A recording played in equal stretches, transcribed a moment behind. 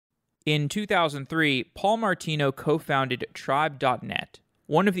In 2003, Paul Martino co-founded Tribe.net,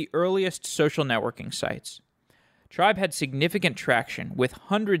 one of the earliest social networking sites. Tribe had significant traction with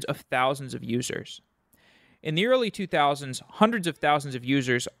hundreds of thousands of users. In the early 2000s, hundreds of thousands of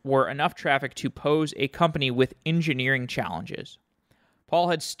users were enough traffic to pose a company with engineering challenges. Paul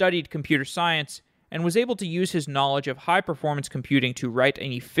had studied computer science and was able to use his knowledge of high-performance computing to write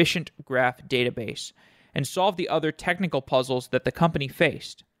an efficient graph database and solve the other technical puzzles that the company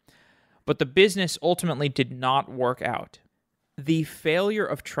faced. But the business ultimately did not work out. The failure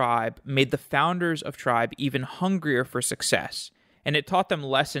of Tribe made the founders of Tribe even hungrier for success, and it taught them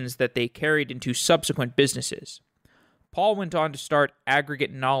lessons that they carried into subsequent businesses. Paul went on to start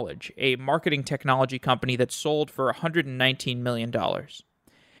Aggregate Knowledge, a marketing technology company that sold for $119 million.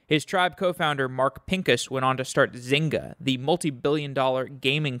 His Tribe co-founder Mark Pincus went on to start Zynga, the multi-billion-dollar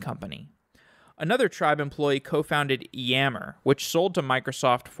gaming company. Another Tribe employee co-founded Yammer, which sold to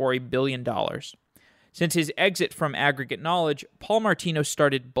Microsoft for $1 billion. Since his exit from Aggregate Knowledge, Paul Martino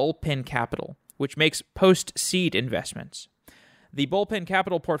started Bullpen Capital, which makes post-seed investments. The Bullpen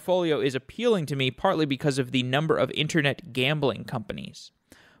Capital portfolio is appealing to me partly because of the number of internet gambling companies.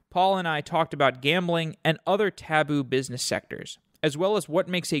 Paul and I talked about gambling and other taboo business sectors, as well as what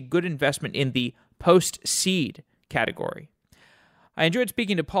makes a good investment in the post-seed category. I enjoyed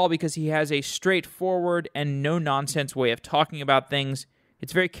speaking to Paul because he has a straightforward and no-nonsense way of talking about things.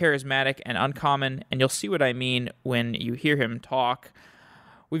 It's very charismatic and uncommon, and you'll see what I mean when you hear him talk.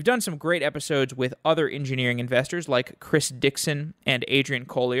 We've done some great episodes with other engineering investors like Chris Dixon and Adrian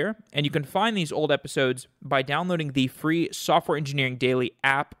Collier, and you can find these old episodes by downloading the free Software Engineering Daily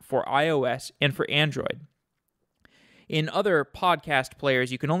app for iOS and for Android. In other podcast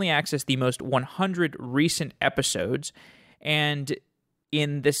players, you can only access the most 100 recent episodes, and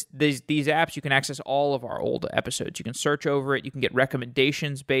in these apps, you can access all of our old episodes. You can search over it. You can get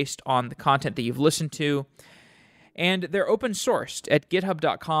recommendations based on the content that you've listened to. And they're open sourced at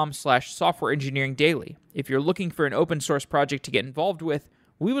github.com/softwareengineeringdaily. If you're looking for an open source project to get involved with,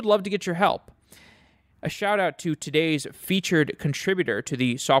 we would love to get your help. A shout out to today's featured contributor to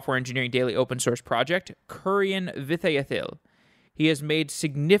the Software Engineering Daily open source project, Kurian Vithayathil. He has made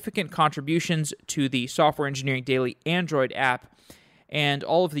significant contributions to the Software Engineering Daily Android app, and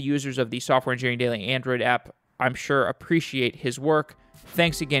all of the users of the Software Engineering Daily Android app, I'm sure, appreciate his work.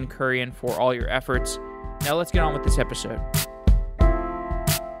 Thanks again, Kurian, for all your efforts. Now let's get on with this episode.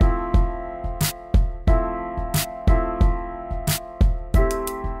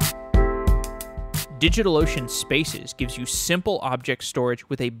 DigitalOcean Spaces gives you simple object storage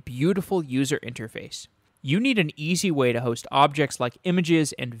with a beautiful user interface. You need an easy way to host objects like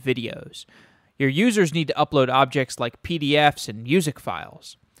images and videos. Your users need to upload objects like PDFs and music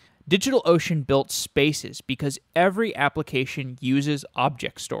files. DigitalOcean built Spaces because every application uses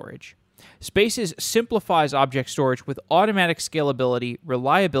object storage. Spaces simplifies object storage with automatic scalability,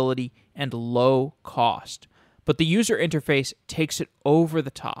 reliability, and low cost. But the user interface takes it over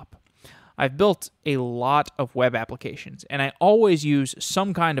the top. I've built a lot of web applications, and I always use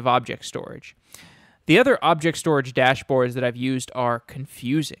some kind of object storage. The other object storage dashboards that I've used are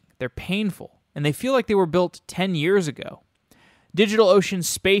confusing, they're painful, and they feel like they were built 10 years ago. DigitalOcean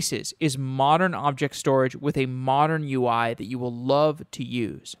Spaces is modern object storage with a modern UI that you will love to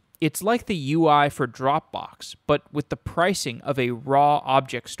use. It's like the UI for Dropbox, but with the pricing of a raw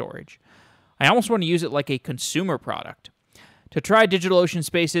object storage. I almost want to use it like a consumer product. To try DigitalOcean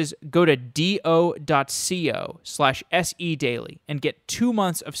Spaces, go to do.co/sedaily and get 2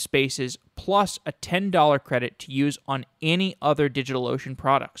 months of Spaces plus a $10 credit to use on any other DigitalOcean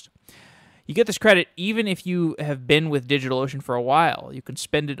products. You get this credit even if you have been with DigitalOcean for a while. You can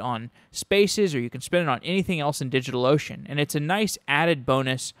spend it on Spaces or you can spend it on anything else in DigitalOcean, and it's a nice added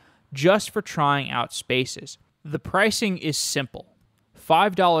bonus just for trying out Spaces. The pricing is simple.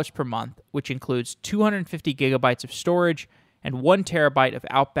 $5 per month, which includes 250 gigabytes of storage and 1 terabyte of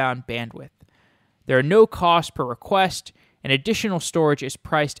outbound bandwidth. There are no costs per request, and additional storage is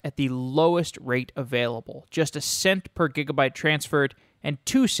priced at the lowest rate available, just a cent per gigabyte transferred and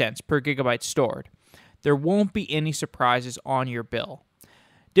 2 cents per gigabyte stored. There won't be any surprises on your bill.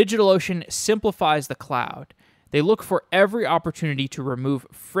 DigitalOcean simplifies the cloud. They look for every opportunity to remove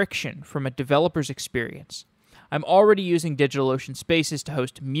friction from a developer's experience. I'm already using DigitalOcean Spaces to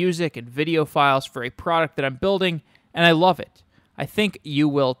host music and video files for a product that I'm building, and I love it. I think you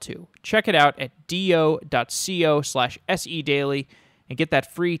will too. Check it out at do.co/sedaily and get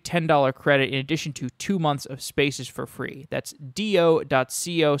that free $10 credit in addition to 2 months of Spaces for free. That's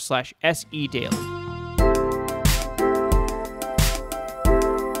do.co/sedaily.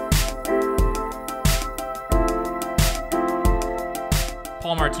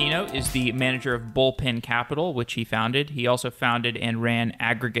 Paul Martino is the manager of Bullpen Capital, which he founded. He also founded and ran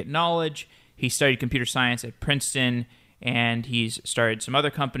Aggregate Knowledge. He studied computer science at Princeton, and he's started some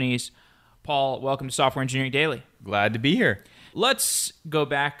other companies. Paul, welcome to Software Engineering Daily. Glad to be here. Let's go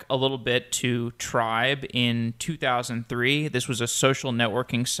back a little bit to Tribe in 2003. This was a social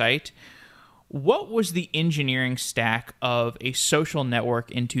networking site. What was the engineering stack of a social network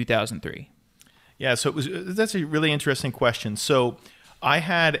in 2003? Yeah, so that's a really interesting question. So I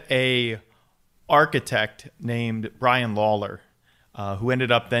had a architect named Brian Lawler, who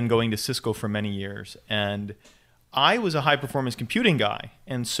ended up then going to Cisco for many years. And I was a high-performance computing guy.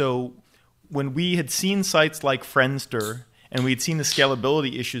 And so when we had seen sites like Friendster and we'd seen the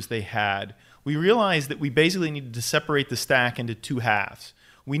scalability issues they had, we realized that we basically needed to separate the stack into two halves.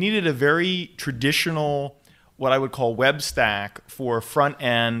 We needed a very traditional, what I would call web stack for front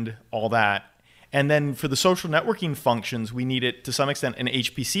end, all that. And then for the social networking functions, we needed, to some extent, an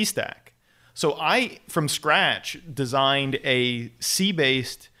HPC stack. So I, from scratch, designed a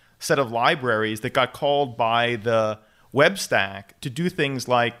C-based set of libraries that got called by the web stack to do things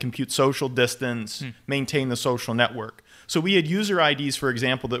like compute social distance, maintain the social network. So we had user IDs, for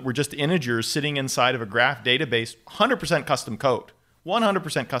example, that were just integers sitting inside of a graph database, 100% custom code,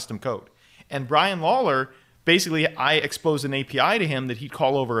 100% custom code. And Brian Lawler, basically, I exposed an API to him that he'd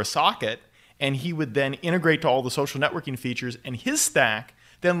call over a socket, and he would then integrate to all the social networking features, and his stack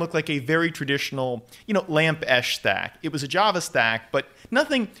then looked like a very traditional, LAMP-esh stack. It was a Java stack, but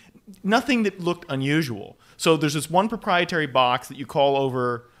nothing that looked unusual. So there's this one proprietary box that you call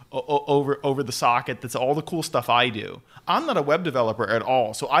over the socket. That's all the cool stuff I do. I'm not a web developer at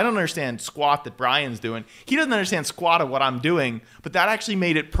all, so I don't understand squat that Brian's doing. He doesn't understand squat of what I'm doing, but that actually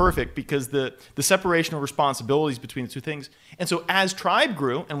made it perfect because the separation of responsibilities between the two things. And so as Tribe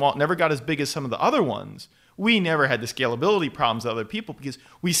grew, and while it never got as big as some of the other ones, we never had the scalability problems of other people because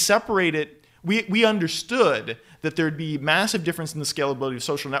we separated. We understood that there'd be massive difference in the scalability of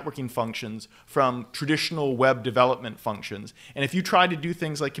social networking functions from traditional web development functions. And if you tried to do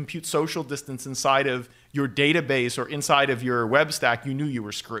things like compute social distance inside of your database or inside of your web stack, you knew you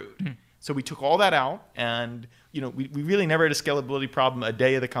were screwed. So we took all that out, and we really never had a scalability problem a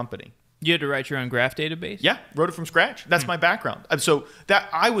day of the company. You had to write your own graph database? Yeah, wrote it from scratch. That's my background. So that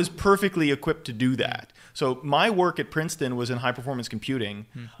I was perfectly equipped to do that. So my work at Princeton was in high-performance computing.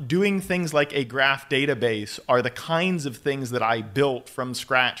 Doing things like a graph database are the kinds of things that I built from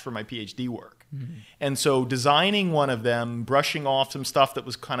scratch for my PhD work. And so designing one of them, brushing off some stuff that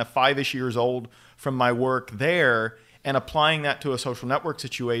was kind of 5-ish years old from my work there, and applying that to a social network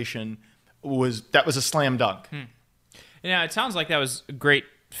situation, was a slam dunk. Yeah, it sounds like that was a great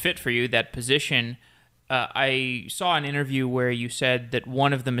fit for you, that position. I saw an interview where you said that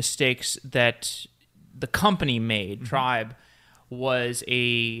one of the mistakes that the company made, Tribe, was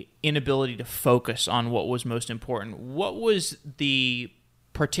a inability to focus on what was most important. What was the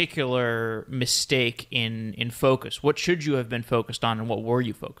particular mistake in focus? What should you have been focused on, and what were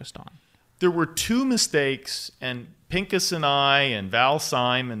you focused on? There were two mistakes, and Pincus and I and Val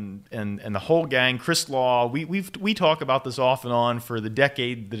Syme and the whole gang, Chris Law, we talk about this off and on for the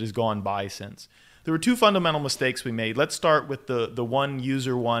decade that has gone by since. There were two fundamental mistakes we made. Let's start with the one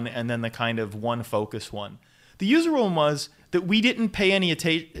user one and then the kind of one focus one. The user one was that we didn't pay any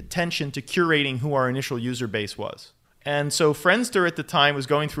attention to curating who our initial user base was. And so Friendster at the time was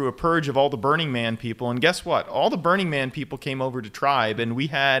going through a purge of all the Burning Man people. And guess what? All the Burning Man people came over to Tribe, and we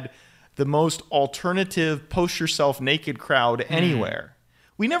had the most alternative post-yourself-naked crowd anywhere.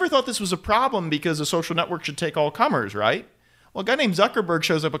 We never thought this was a problem because a social network should take all comers, right? Well, a guy named Zuckerberg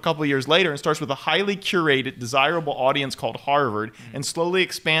shows up a couple of years later and starts with a highly curated, desirable audience called Harvard and slowly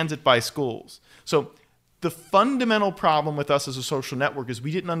expands it by schools. So the fundamental problem with us as a social network is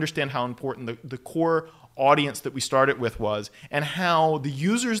we didn't understand how important the core audience that we started with was, and how the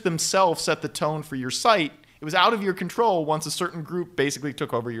users themselves set the tone for your site. It was out of your control once a certain group basically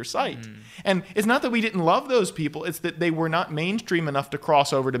took over your site. And it's not that we didn't love those people, it's that they were not mainstream enough to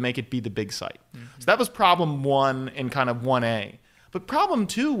cross over to make it be the big site. So that was problem one in kind of 1A. But problem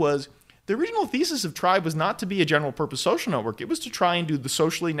two was the original thesis of Tribe was not to be a general purpose social network. It was to try and do the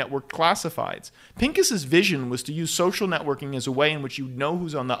socially networked classifieds. Pincus's vision was to use social networking as a way in which you know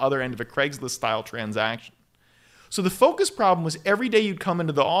who's on the other end of a Craigslist style transaction. So the focus problem was every day you'd come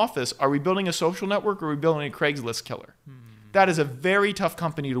into the office, are we building a social network or are we building a Craigslist killer? That is a very tough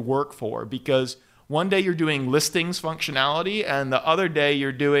company to work for because one day you're doing listings functionality and the other day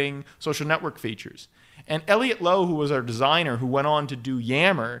you're doing social network features. And Elliot Lowe, who was our designer, who went on to do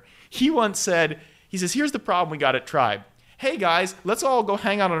Yammer, he once said, he says, here's the problem we got at Tribe. Hey guys, let's all go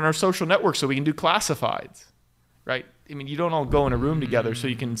hang out on our social network so we can do classifieds. right? I mean, you don't all go in a room together so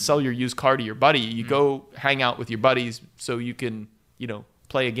you can sell your used car to your buddy. You go hang out with your buddies so you can,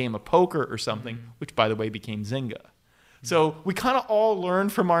 play a game of poker or something, which, by the way, became Zynga. So we kind of all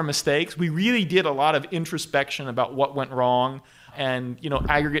learned from our mistakes. We really did a lot of introspection about what went wrong. And,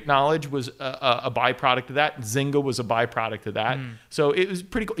 Aggregate Knowledge was a byproduct of that. Zynga was a byproduct of that. So it was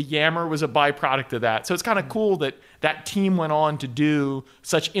pretty cool. Yammer was a byproduct of that. So it's kind of cool that that team went on to do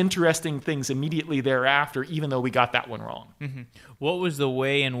such interesting things immediately thereafter, even though we got that one wrong. Mm-hmm. What was the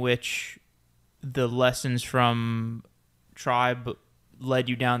way in which the lessons from Tribe led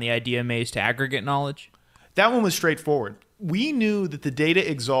you down the idea maze to Aggregate Knowledge? That one was straightforward. We knew that the data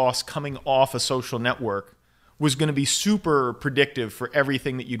exhaust coming off a social network was going to be super predictive for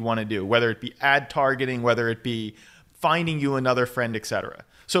everything that you'd want to do, whether it be ad targeting, whether it be finding you another friend, etc.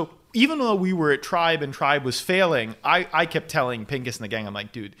 So even though we were at Tribe and Tribe was failing, I kept telling Pincus and the gang, I'm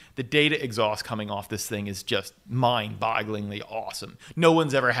like, dude, the data exhaust coming off this thing is just mind-bogglingly awesome. No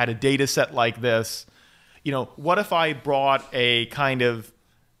one's ever had a data set like this. What if I brought a kind of,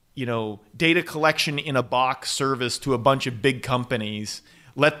 data collection in a box service to a bunch of big companies,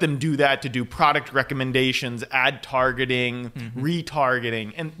 let them do that to do product recommendations, ad targeting,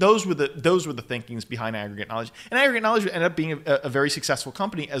 retargeting, and those were the thinkings behind Aggregate Knowledge. And Aggregate Knowledge ended up being a very successful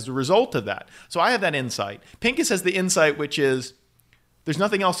company as a result of that. So I have that insight. Pincus has the insight, which is there's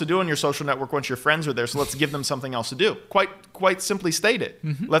nothing else to do on your social network once your friends are there, so let's give them something else to do. Quite simply stated.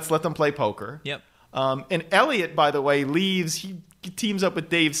 Let's let them play poker. Yep. And Elliot, by the way, leaves. He teams up with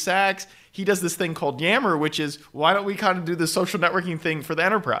Dave Sachs. He does this thing called Yammer, which is, why don't we kind of do the social networking thing for the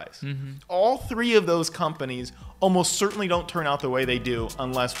enterprise? All three of those companies almost certainly don't turn out the way they do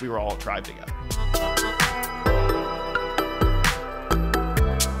unless we were all at Tribe together.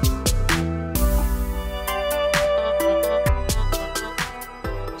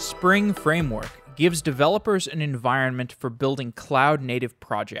 Spring Framework gives developers an environment for building cloud-native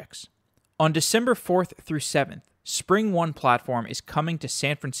projects. On December 4th through 7th, Spring One Platform is coming to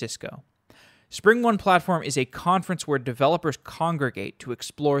San Francisco. Spring One Platform is a conference where developers congregate to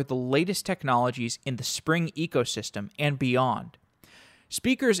explore the latest technologies in the Spring ecosystem and beyond.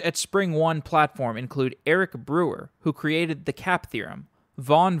 Speakers at Spring One Platform include Eric Brewer, who created the CAP theorem,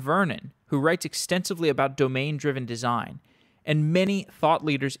 Vaughn Vernon, who writes extensively about domain-driven design, and many thought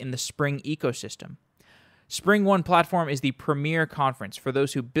leaders in the Spring ecosystem. Spring One Platform is the premier conference for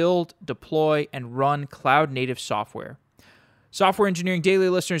those who build, deploy, and run cloud-native software. Software Engineering Daily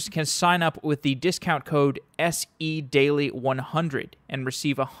listeners can sign up with the discount code SEDaily100 and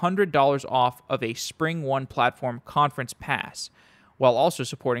receive $100 off of a Spring One Platform conference pass, while also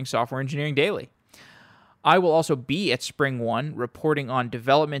supporting Software Engineering Daily. I will also be at Spring One reporting on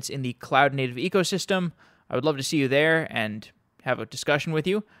developments in the cloud-native ecosystem. I would love to see you there and have a discussion with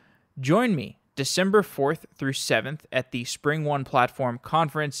you. Join me December 4th through 7th at the Spring One Platform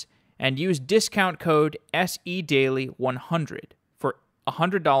Conference and use discount code SEDaily100 for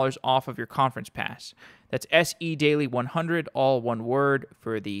 $100 off of your conference pass. That's SEDaily100, all one word,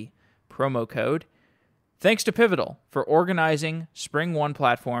 for the promo code. Thanks to Pivotal for organizing Spring One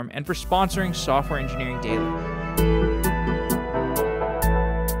Platform and for sponsoring Software Engineering Daily.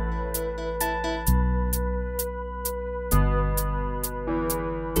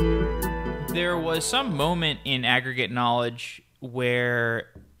 There was some moment in Aggregate Knowledge where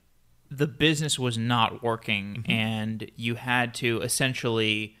the business was not working and you had to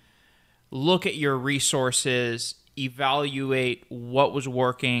essentially look at your resources, evaluate what was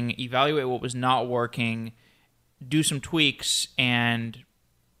working, evaluate what was not working, do some tweaks, and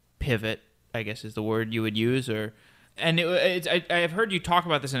pivot, I guess is the word you would use. I have heard you talk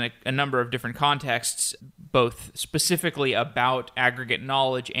about this in a number of different contexts, both specifically about Aggregate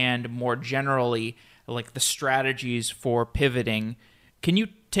Knowledge and more generally, like the strategies for pivoting. Can you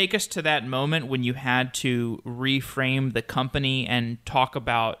take us to that moment when you had to reframe the company and talk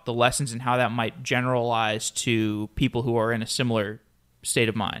about the lessons and how that might generalize to people who are in a similar state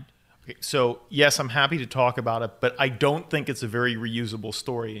of mind? Okay, so yes, I'm happy to talk about it, but I don't think it's a very reusable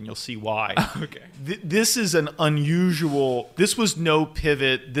story, and you'll see why. Okay. This is an unusual. This was no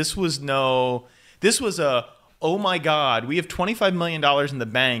pivot. This was a, oh my God, we have $25 million in the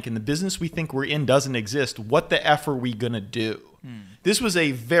bank, and the business we think we're in doesn't exist. What the F are we going to do? This was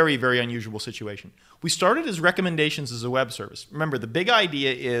a very, very unusual situation. We started as recommendations as a web service. Remember, the big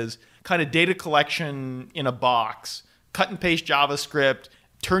idea is kind of data collection in a box, cut and paste JavaScript,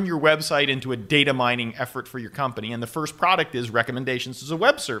 turn your website into a data mining effort for your company. And the first product is recommendations as a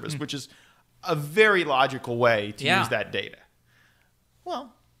web service, which is a very logical way to use that data.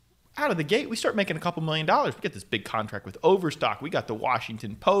 Well, out of the gate, we start making a couple $1 million. We get this big contract with Overstock. We got the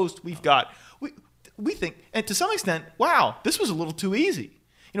Washington Post. we think, and to some extent, wow, this was a little too easy.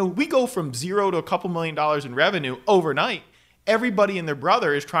 We go from zero to a couple $1 million in revenue overnight. Everybody and their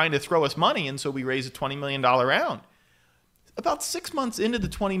brother is trying to throw us money, and so we raise a $20 million round. About 6 months into the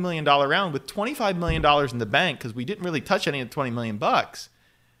 $20 million round, with $25 million in the bank, because we didn't really touch any of the $20 million bucks,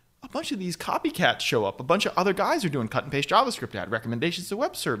 a bunch of these copycats show up. A bunch of other guys are doing cut and paste JavaScript ad recommendations to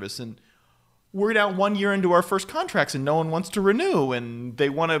web service, and we're now 1 year into our first contracts, and no one wants to renew, and they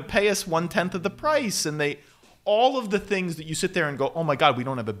want to pay us 1/10 of the price, and all of the things that you sit there and go, oh my God, we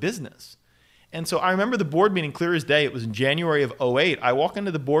don't have a business. And so I remember the board meeting clear as day. It was in January of 2008. I walk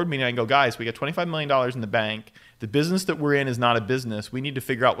into the board meeting and I go, guys, we got $25 million in the bank. The business that we're in is not a business. We need to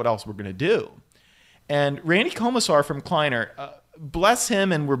figure out what else we're going to do. And Randy Komisar from Kleiner, bless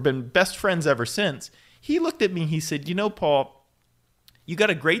him, and we've been best friends ever since. He looked at me, he said, Paul, you got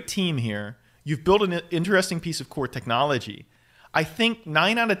a great team here. You've built an interesting piece of core technology. I think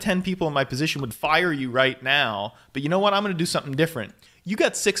 9 out of 10 people in my position would fire you right now, but you know what? I'm going to do something different. You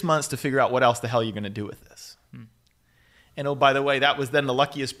got 6 months to figure out what else the hell you're going to do with this. And oh, by the way, that was then the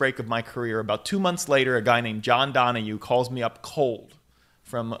luckiest break of my career. About 2 months later, a guy named John Donahue calls me up cold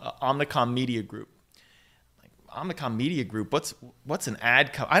from Omnicom Media Group. Omnicom Media Group, what's an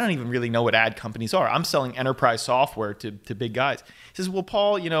ad I don't even really know what ad companies are. I'm selling enterprise software to big guys. He says, well,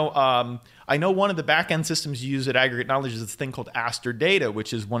 Paul, I know one of the back-end systems you use at Aggregate Knowledge is this thing called Aster Data,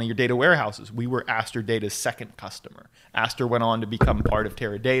 which is one of your data warehouses. We were Aster Data's second customer. Aster went on to become part of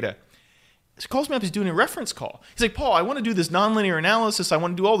Teradata. He calls me up, he's doing a reference call. He's like, Paul, I want to do this nonlinear analysis. I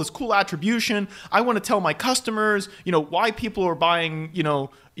want to do all this cool attribution. I want to tell my customers, why people are buying,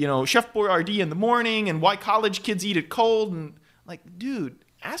 Chef Boyardee in the morning and why college kids eat it cold. And dude,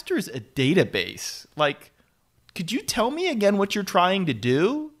 Aster is a database. Could you tell me again what you're trying to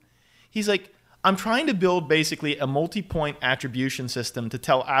do? He's like, I'm trying to build basically a multi-point attribution system to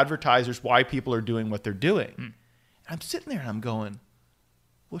tell advertisers why people are doing what they're doing. And I'm sitting there and I'm going,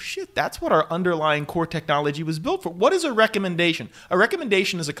 well, shit, that's what our underlying core technology was built for. What is a recommendation? A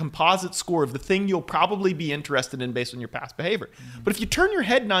recommendation is a composite score of the thing you'll probably be interested in based on your past behavior. But if you turn your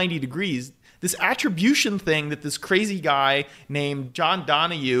head 90 degrees, this attribution thing that this crazy guy named John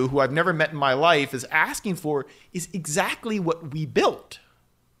Donahue, who I've never met in my life, is asking for is exactly what we built.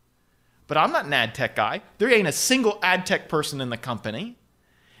 But I'm not an ad tech guy. There ain't a single ad tech person in the company.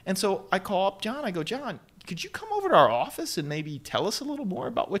 And so I call up John. I go, John, could you come over to our office and maybe tell us a little more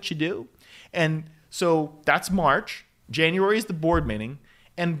about what you do? And so that's March. January is the board meeting.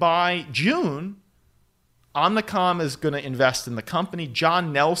 And by June, Omnicom is going to invest in the company.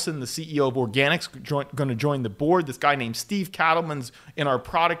 John Nelson, the CEO of Organics, going to join the board. This guy named Steve Cattleman's in our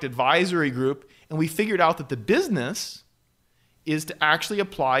product advisory group. And we figured out that the business is to actually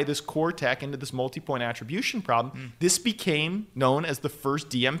apply this core tech into this multi-point attribution problem. This became known as the first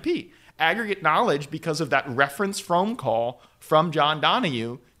DMP. Aggregate Knowledge, because of that reference phone call from John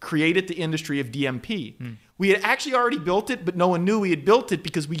Donahue, created the industry of DMP. We had actually already built it, but no one knew we had built it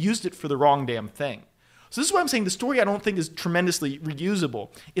because we used it for the wrong damn thing. So this is why I'm saying the story I don't think is tremendously reusable.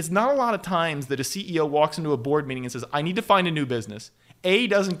 It's not a lot of times that a CEO walks into a board meeting and says, I need to find a new business. A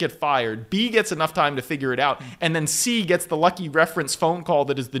doesn't get fired, B gets enough time to figure it out, and then C gets the lucky reference phone call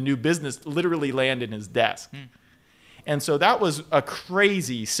that is the new business literally land in his desk. And so that was a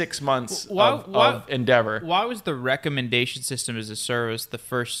crazy 6 months of endeavor. Why was the recommendation system as a service the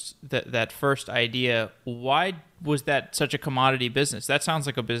first that first idea? Why was that such a commodity business? That sounds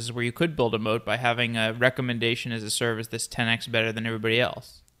like a business where you could build a moat by having a recommendation as a service that's 10x better than everybody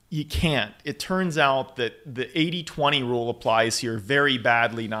else. You can't. It turns out that the 80-20 rule applies here very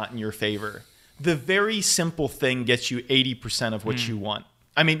badly, not in your favor. The very simple thing gets you 80% of what you want.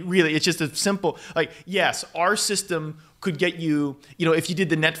 I mean, really, it's just a simple, yes, our system could get you, if you did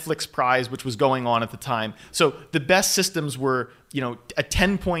the Netflix prize, which was going on at the time. So the best systems were, a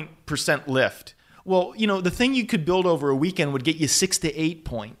 10% lift. Well, the thing you could build over a weekend would get you 6 to 8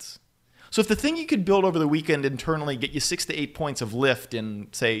 points. So if the thing you could build over the weekend internally get you 6 to 8 points of lift in,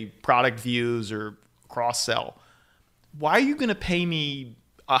 say, product views or cross-sell, why are you going to pay me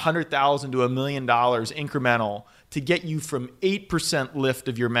 $100,000 to $1 million incremental to get you from 8% lift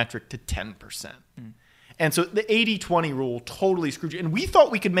of your metric to 10%? And so the 80-20 rule totally screwed you. And we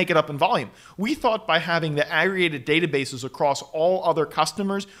thought we could make it up in volume. We thought by having the aggregated databases across all other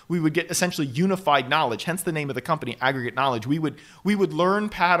customers, we would get essentially unified knowledge, hence the name of the company, Aggregate Knowledge. We would learn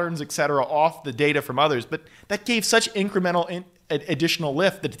patterns, et cetera, off the data from others. But that gave such incremental additional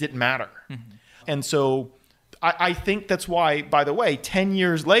lift that it didn't matter. And so I think that's why, by the way, 10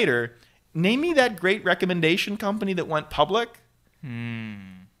 years later, name me that great recommendation company that went public.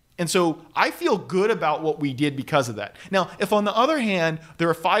 And so I feel good about what we did because of that. Now, if on the other hand, there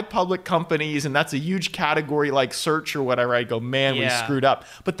are 5 public companies and that's a huge category like search or whatever, I go, man, we screwed up.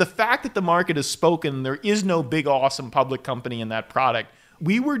 But the fact that the market has spoken, there is no big, awesome public company in that product.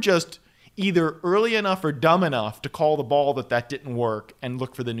 We were just either early enough or dumb enough to call the ball that didn't work and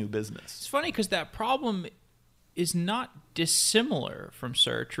look for the new business. It's funny because that problem is not dissimilar from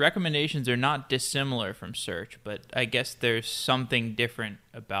search. Recommendations are not dissimilar from search, but I guess there's something different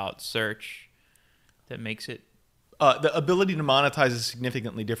about search that makes it... The ability to monetize is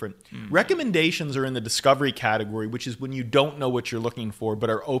significantly different. Recommendations are in the discovery category, which is when you don't know what you're looking for but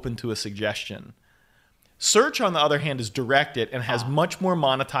are open to a suggestion. Search, on the other hand, is directed and has much more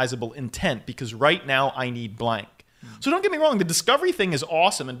monetizable intent because right now I need blank. So don't get me wrong, the discovery thing is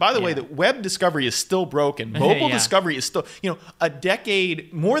awesome. And by the way, the web discovery is still broken. Mobile discovery is still,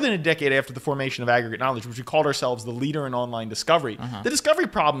 more than a decade after the formation of Aggregate Knowledge, which we called ourselves the leader in online discovery, the discovery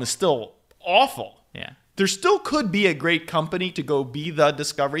problem is still awful. Yeah. There still could be a great company to go be the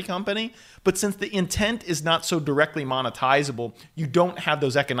discovery company, but since the intent is not so directly monetizable, you don't have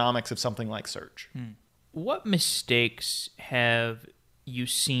those economics of something like search. What mistakes have you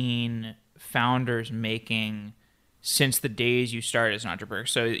seen founders making since the days you started as an entrepreneur?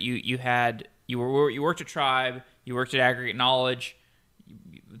 So you worked at Tribe, you worked at Aggregate Knowledge.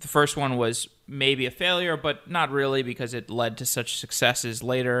 The first one was maybe a failure, but not really because it led to such successes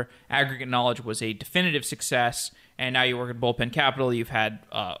later. Aggregate Knowledge was a definitive success, and now you work at Bullpen Capital. You've had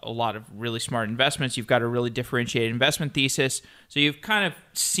a lot of really smart investments. You've got a really differentiated investment thesis. So you've kind of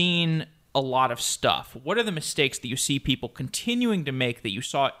seen a lot of stuff. What are the mistakes that you see people continuing to make that you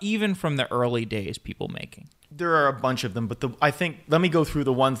saw even from the early days people making? There are a bunch of them, but let me go through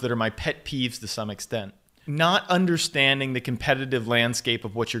the ones that are my pet peeves to some extent. Not understanding the competitive landscape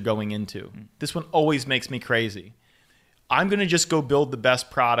of what you're going into. This one always makes me crazy. I'm going to just go build the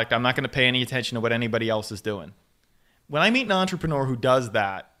best product. I'm not going to pay any attention to what anybody else is doing. When I meet an entrepreneur who does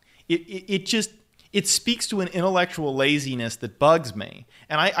that, it speaks to an intellectual laziness that bugs me.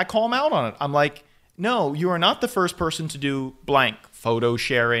 And I call them out on it. I'm like, no, you are not the first person to do blank, photo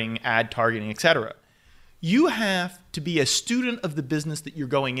sharing, ad targeting, etc. You have to be a student of the business that you're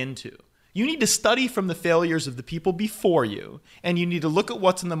going into. You need to study from the failures of the people before you, and you need to look at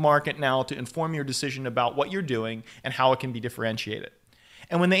what's in the market now to inform your decision about what you're doing and how it can be differentiated.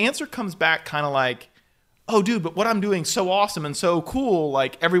 And when the answer comes back kind of like, oh, dude, but what I'm doing is so awesome and so cool,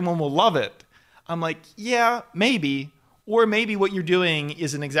 like everyone will love it. I'm like, yeah, maybe. Or maybe what you're doing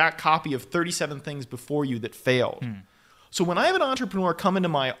is an exact copy of 37 things before you that failed. So when I have an entrepreneur come into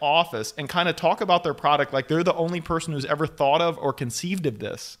my office and kind of talk about their product like they're the only person who's ever thought of or conceived of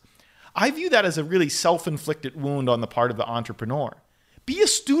this, I view that as a really self-inflicted wound on the part of the entrepreneur. Be a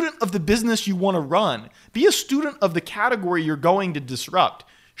student of the business you want to run. Be a student of the category you're going to disrupt.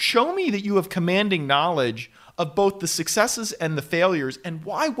 Show me that you have commanding knowledge of both the successes and the failures and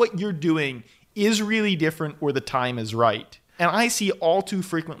why what you're doing is really different or the time is right. And I see all too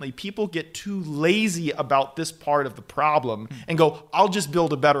frequently people get too lazy about this part of the problem and go, I'll just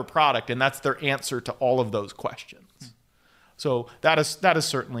build a better product. And that's their answer to all of those questions. So that is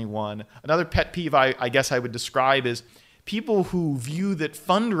certainly one. Another pet peeve I guess I would describe is people who view that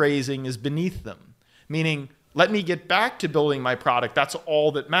fundraising is beneath them. Meaning, let me get back to building my product. That's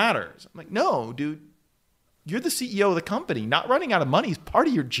all that matters. I'm like, no, dude, you're the CEO of the company. Not running out of money is part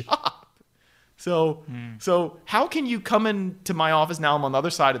of your job. So how can you come into my office now? I'm on the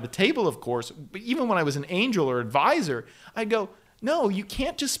other side of the table, of course. But even when I was an angel or advisor, I'd go, no, you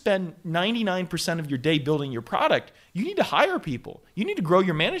can't just spend 99% of your day building your product. You need to hire people. You need to grow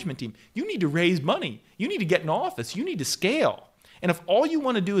your management team. You need to raise money. You need to get an office. You need to scale. And if all you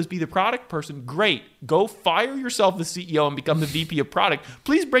want to do is be the product person, great. Go fire yourself the CEO and become the VP of product.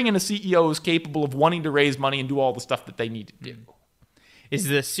 Please bring in a CEO who's capable of wanting to raise money and do all the stuff that they need to do. Is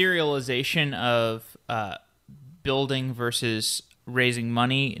the serialization of building versus raising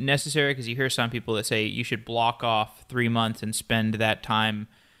money necessary? Because you hear some people that say you should block off 3 months and spend that time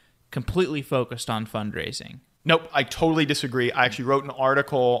completely focused on fundraising. Nope, I totally disagree. I actually wrote an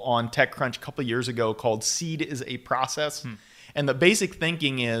article on TechCrunch a couple of years ago called Seed is a Process. And the basic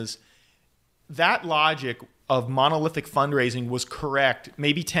thinking is that logic of monolithic fundraising was correct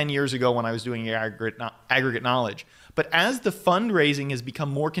maybe 10 years ago when I was doing Aggregate Knowledge. But as the fundraising has become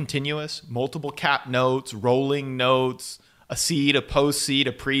more continuous, multiple cap notes, rolling notes, a seed, a post-seed,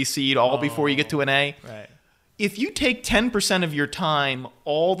 a pre-seed, all before you get to an A. Right. If you take 10% of your time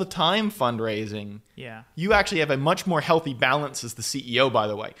all the time fundraising, you actually have a much more healthy balance as the CEO, by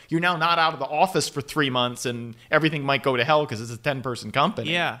the way. You're now not out of the office for 3 months and everything might go to hell because it's a 10-person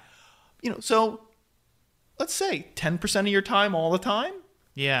company. Yeah. So let's say 10% of your time all the time.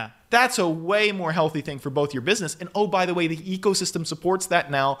 Yeah. That's a way more healthy thing for both your business. And oh, by the way, the ecosystem supports that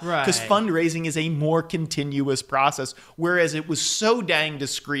now because fundraising is a more continuous process, whereas it was so dang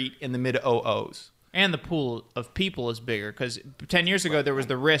discreet in the mid-00s. And the pool of people is bigger because 10 years ago, there was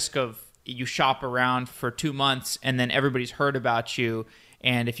the risk of you shop around for 2 months and then everybody's heard about you.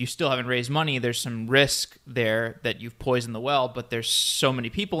 And if you still haven't raised money, there's some risk there that you've poisoned the well. But there's so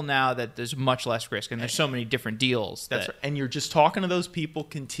many people now that there's much less risk. And there's so many different deals. That's right. And you're just talking to those people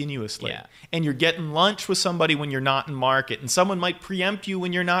continuously. Yeah. And you're getting lunch with somebody when you're not in market. And someone might preempt you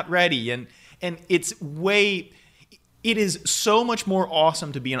when you're not ready. And it is so much more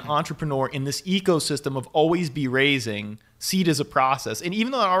awesome to be an entrepreneur in this ecosystem of always be raising. Seed is a process. And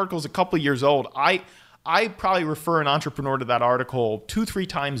even though that article is a couple of years old, I probably refer an entrepreneur to that article 2-3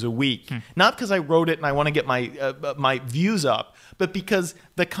 times a week. Not because I wrote it and I want to get my views up, but because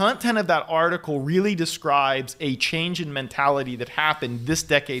the content of that article really describes a change in mentality that happened this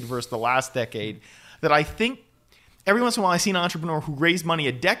decade versus the last decade that I think every once in a while I see an entrepreneur who raised money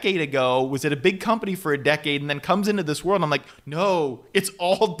a decade ago, was at a big company for a decade, and then comes into this world and I'm like, no, it's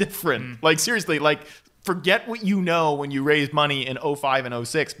all different. Like seriously, like forget what you know when you raised money in 05 and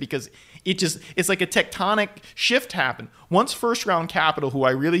 06 because it's like a tectonic shift happened. Once First Round Capital, who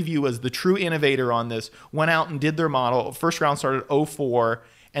I really view as the true innovator on this, went out and did their model. First round started 04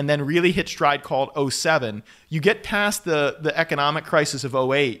 and then really hit stride called 07. You get past the economic crisis of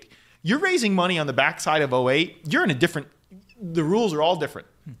 08. You're raising money on the backside of 08. You're in a different, the rules are all different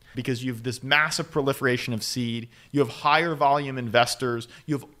because you have this massive proliferation of seed. You have higher volume investors.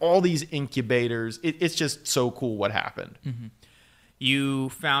 You have all these incubators. It's just so cool what happened. Mm-hmm. You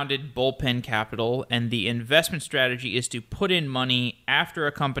founded Bullpen Capital, and the investment strategy is to put in money after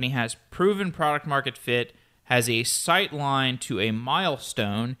a company has proven product market fit, has a sight line to a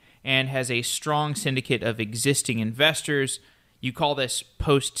milestone, and has a strong syndicate of existing investors. You call this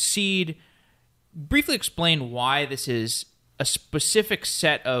post-seed. Briefly explain why this is a specific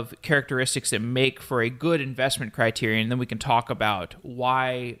set of characteristics that make for a good investment criterion, and then we can talk about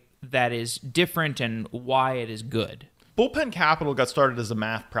why that is different and why it is good. Bullpen Capital got started as a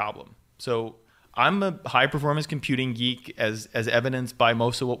math problem. So I'm a high-performance computing geek, as evidenced by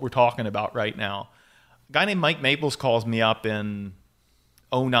most of what we're talking about right now. A guy named Mike Maples calls me up in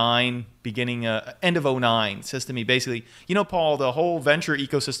 09, end of 09, says to me basically, Paul, the whole venture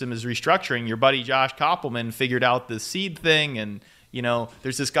ecosystem is restructuring. Your buddy Josh Koppelman figured out the seed thing, and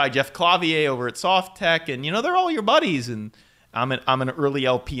there's this guy Jeff Clavier over at Softtech, and they're all your buddies, and I'm an early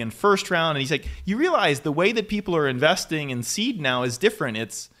LP in first round. And he's like, you realize the way that people are investing in seed now is different.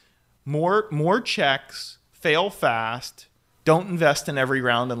 It's more checks, fail fast, don't invest in every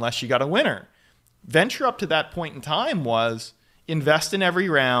round unless you got a winner. Venture up to that point in time was invest in every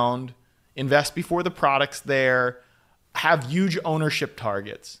round, invest before the product's there, have huge ownership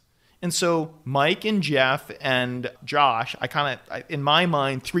targets. And so Mike and Jeff and Josh, in my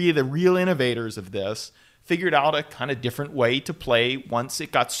mind, 3 of the real innovators of this, figured out a kind of different way to play once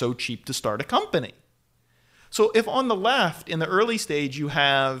it got so cheap to start a company. So if on the left, in the early stage, you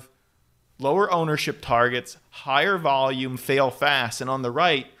have lower ownership targets, higher volume, fail fast, and on the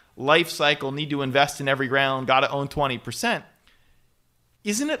right, life cycle, need to invest in every round, got to own 20%,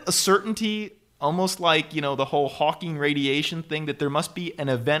 isn't it a certainty, almost like, the whole Hawking radiation thing, that there must be an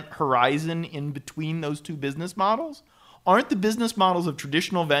event horizon in between those two business models? Aren't the business models of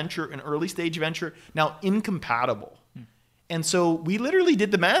traditional venture and early stage venture now incompatible? And so we literally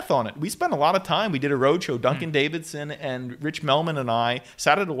did the math on it. We spent a lot of time. We did a roadshow. Duncan Davidson and Rich Melman and I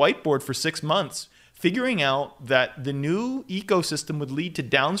sat at a whiteboard for 6 months figuring out that the new ecosystem would lead to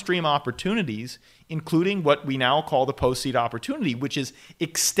downstream opportunities, including what we now call the post-seed opportunity, which is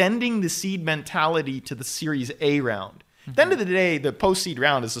extending the seed mentality to the Series A round. At the end of the day, the post-seed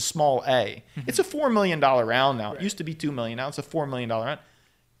round is a small A. It's a $4 million round now. It used to be $2 million. Now it's a $4 million round.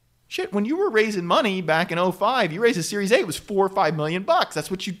 Shit, when you were raising money back in 05, you raised a Series A, it was $4 or $5 million.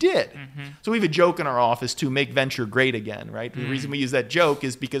 That's what you did. So we have a joke in our office to make venture great again, right? The reason we use that joke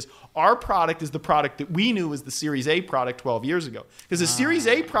is because our product is the product that we knew was the Series A product 12 years ago. Because the Series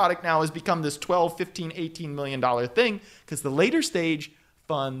A product now has become this $12, $15, $18 million thing because the later stage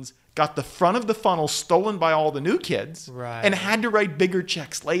funds got the front of the funnel stolen by all the new kids and had to write bigger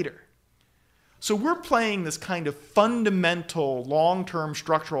checks later. So we're playing this kind of fundamental long-term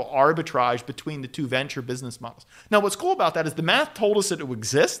structural arbitrage between the two venture business models. Now, what's cool about that is the math told us that it would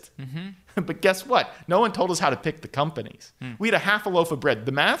exist, but guess what? No one told us how to pick the companies. We had a half a loaf of bread.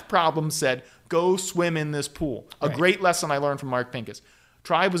 The math problem said, go swim in this pool. A great lesson I learned from Mark Pincus.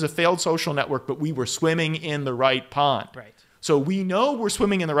 Tribe was a failed social network, but we were swimming in the right pond. So we know we're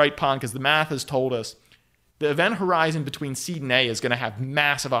swimming in the right pond because the math has told us The event horizon between seed and A is going to have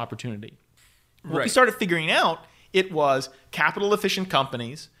massive opportunity. What we Right. started figuring out, it was capital-efficient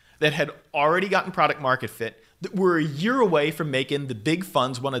companies that had already gotten product market fit that were a year away from making the big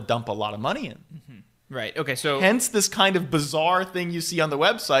funds want to dump a lot of money in. Right. Okay. So Hence this kind of bizarre thing you see on the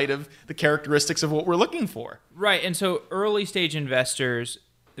website of the characteristics of what we're looking for. right, and so early stage investors,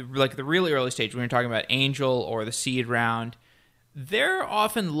 like the really early stage, when you're talking about angel or the seed round, they're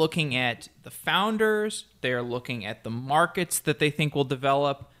often looking at the founders. They're looking at the markets that they think will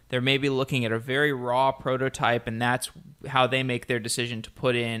develop. They're maybe looking at a very raw prototype, and that's how they make their decision to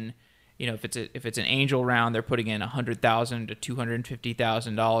put in. If it's an angel round, they're putting in $100,000 to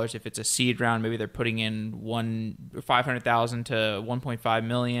 $250,000. If it's a seed round, maybe they're putting in $500,000 to $1.5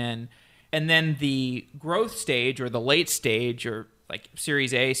 million. And then the growth stage or the late stage, or like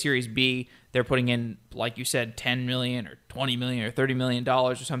Series A, Series B, they're putting in, like you said, $10 million or $20 million or $30 million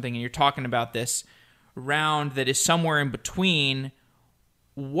or something. And you're talking about this round that is somewhere in between.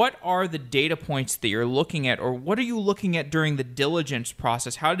 What are the data points that you're looking at, or what are you looking at during the diligence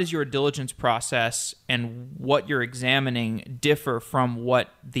process? How does your diligence process and what you're examining differ from what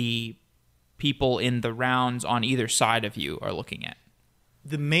the people in the rounds on either side of you are looking at?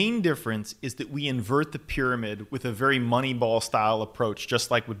 The main difference is that we invert the pyramid with a very Moneyball style approach,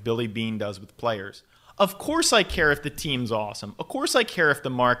 just like what Billy Beane does with players. Of course I care if the team's awesome. Of course I care if the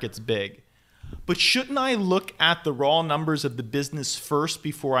market's big. But shouldn't I look at the raw numbers of the business first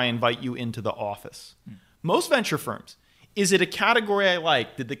before I invite you into the office? Most venture firms, is it a category I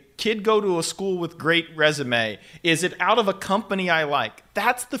like? Did the kid go to a school with great resume? Is it out of a company I like?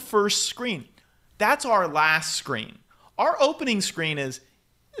 That's the first screen. That's our last screen. Our opening screen is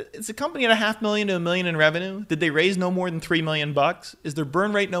a company at $500,000 to $1 million in revenue? Did they raise no more than $3 million? Is their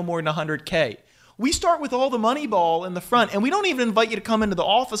burn rate no more than $100K? We start with all the money ball in the front, and we don't even invite you to come into the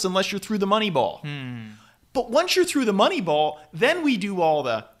office unless you're through the money ball. But once you're through the money ball, then we do all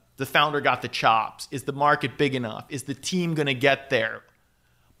the founder got the chops. Is the market big enough? Is the team going to get there?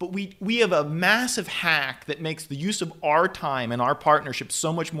 But we have a massive hack that makes the use of our time and our partnership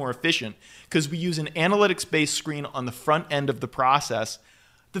so much more efficient because we use an analytics-based screen on the front end of the process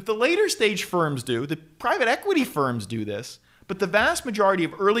that the later stage firms do. The private equity firms do this. But the vast majority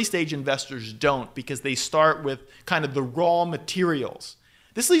of early stage investors don't because they start with kind of the raw materials.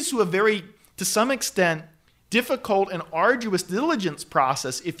 This leads to a very, to some extent, difficult and arduous diligence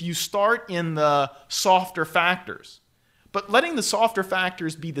process if you start in the softer factors. But letting the softer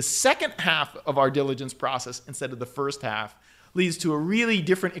factors be the second half of our diligence process instead of the first half leads to a really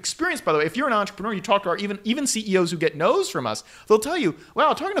different experience. By the way, if you're an entrepreneur, you talk to our even CEOs who get no's from us, they'll tell you,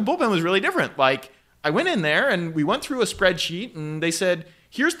 wow, talking to Bullpen was really different. Like, I went in there and we went through a spreadsheet and they said,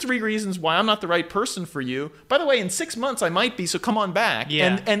 here's 3 reasons why I'm not the right person for you. By the way, in 6 months I might be, so come on back.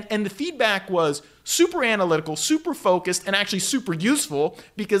 Yeah. And the feedback was super analytical, super focused, and actually super useful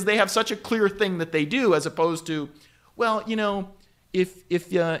because they have such a clear thing that they do as opposed to, well,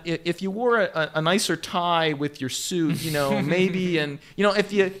 if you wore a nicer tie with your suit, maybe, and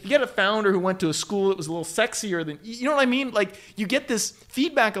if you get a founder who went to a school that was a little sexier than, you know what I mean? Like, you get this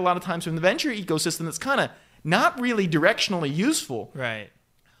feedback a lot of times from the venture ecosystem that's kind of not really directionally useful. Right.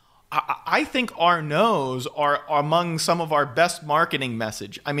 I think our no's are among some of our best marketing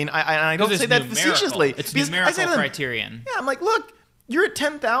message. I mean, I don't say that facetiously. It's because numerical I say to them, criterion. Yeah, I'm like, look, you're at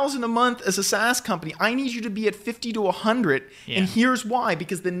 10,000 a month as a SaaS company. I need you to be at 50 to 100, and here's why.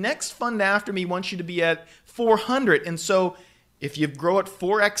 Because the next fund after me wants you to be at 400, and so if you grow at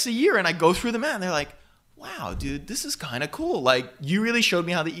 4x a year, and I go through the math, they're like, wow, dude, this is kind of cool. Like, you really showed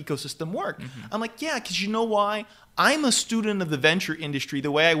me how the ecosystem worked. I'm like, yeah, because you know why? I'm a student of the venture industry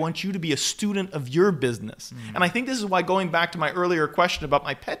the way I want you to be a student of your business. And I think this is why, going back to my earlier question about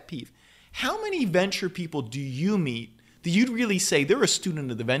my pet peeve, how many venture people do you meet that you'd really say they're a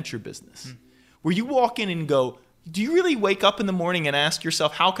student of the venture business? Where you walk in and go, do you really wake up in the morning and ask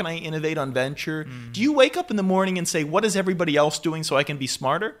yourself, how can I innovate on venture? Do you wake up in the morning and say, what is everybody else doing so I can be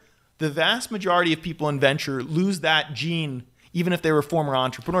smarter? The vast majority of people in venture lose that gene, even if they were former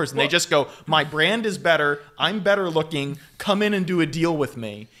entrepreneurs. And they just go, my brand is better, I'm better looking, come in and do a deal with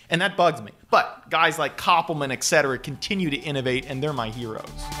me. And that bugs me. But guys like Koppelman, et cetera, continue to innovate, and they're my heroes.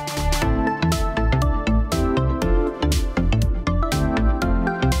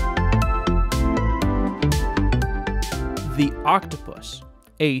 The octopus,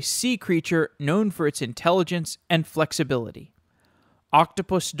 a sea creature known for its intelligence and flexibility.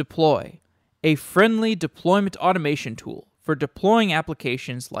 Octopus Deploy, a friendly deployment automation tool for deploying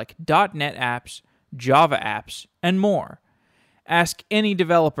applications like .NET apps, Java apps, and more. Ask any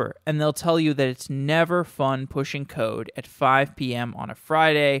developer and they'll tell you that it's never fun pushing code at 5 p.m. on a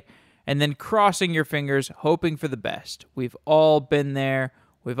Friday and then crossing your fingers, hoping for the best. We've all been there.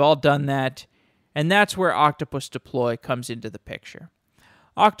 We've all done that. And that's where Octopus Deploy comes into the picture.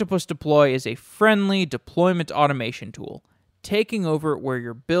 Octopus Deploy is a friendly deployment automation tool, taking over where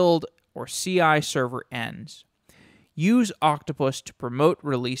your build or CI server ends. Use Octopus to promote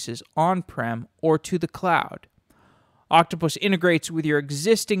releases on-prem or to the cloud. Octopus integrates with your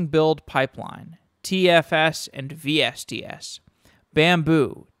existing build pipeline, TFS and VSTS,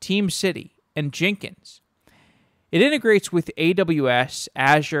 Bamboo, TeamCity, and Jenkins. It integrates with AWS,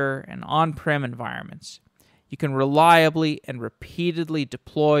 Azure, and on-prem environments. You can reliably and repeatedly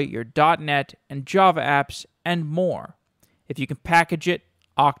deploy your .NET and Java apps and more. If you can package it,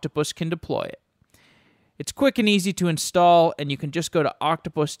 Octopus can deploy it. It's quick and easy to install, and you can just go to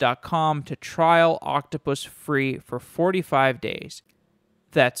octopus.com to trial Octopus free for 45 days.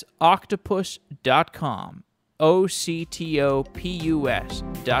 That's octopus.com, octopus.com.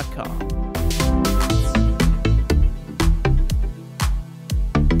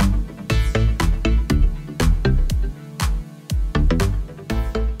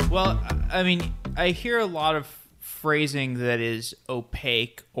 Well, I mean, I hear a lot of phrasing that is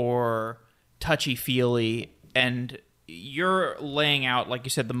opaque or touchy-feely, and you're laying out, like you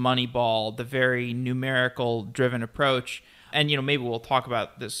said, the money ball, the very numerical-driven approach. And, maybe we'll talk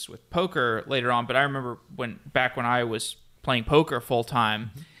about this with poker later on, but I remember back when I was playing poker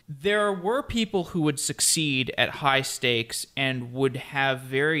full-time, there were people who would succeed at high stakes and would have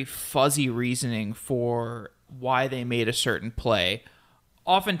very fuzzy reasoning for why they made a certain play.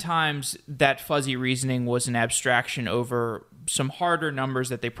 Oftentimes, that fuzzy reasoning was an abstraction over some harder numbers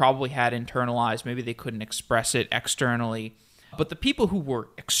that they probably had internalized. Maybe they couldn't express it externally. But the people who were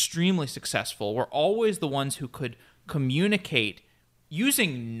extremely successful were always the ones who could communicate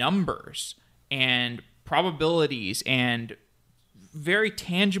using numbers and probabilities and very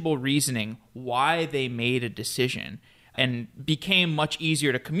tangible reasoning why they made a decision, and became much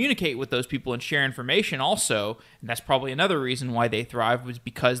easier to communicate with those people and share information also. And that's probably another reason why they thrived, was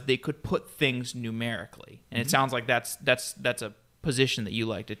because they could put things numerically. And it sounds like that's a position that you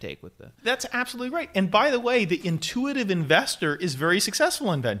like to take with the... That's absolutely right. And by the way, the intuitive investor is very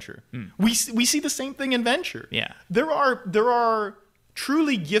successful in venture. We see the same thing in venture. Yeah. There are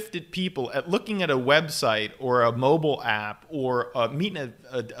truly gifted people at looking at a website or a mobile app or meeting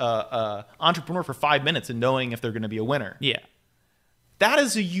an entrepreneur for 5 minutes and knowing if they're going to be a winner. Yeah. That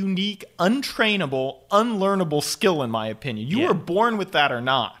is a unique, untrainable, unlearnable skill, in my opinion. You are born with that or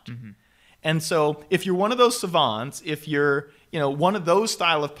not. And so if you're one of those savants, if you're one of those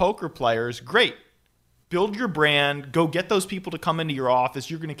style of poker players, great. Build your brand. Go get those people to come into your office.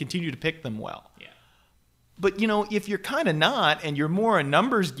 You're going to continue to pick them well. Yeah. But, if you're kind of not, and you're more a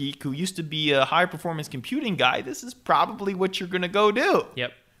numbers geek who used to be a high-performance computing guy, this is probably what you're going to go do.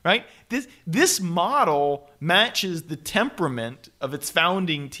 Yep. Right? This model matches the temperament of its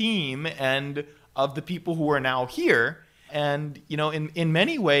founding team and of the people who are now here. And, in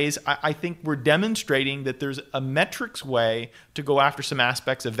many ways, I think we're demonstrating that there's a metrics way to go after some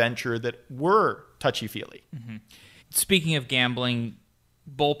aspects of venture that were touchy-feely. Speaking of gambling,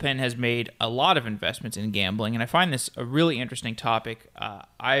 Bullpen has made a lot of investments in gambling, and I find this a really interesting topic.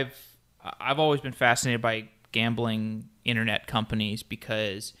 I've always been fascinated by gambling internet companies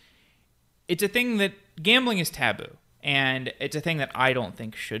because it's a thing that gambling is taboo, and it's a thing that I don't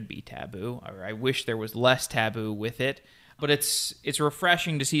think should be taboo, or I wish there was less taboo with it. But it's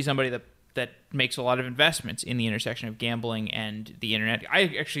refreshing to see somebody that makes a lot of investments in the intersection of gambling and the internet.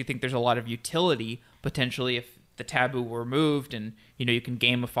 I actually think there's a lot of utility potentially if the taboo were removed, and you can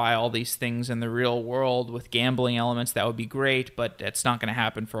gamify all these things in the real world with gambling elements. That would be great, but that's not going to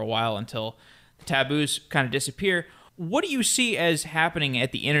happen for a while until the taboos kind of disappear. What do you see as happening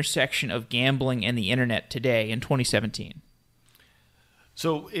at the intersection of gambling and the internet today in 2017?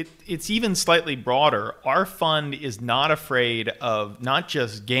 So it's even slightly broader. Our fund is not afraid of not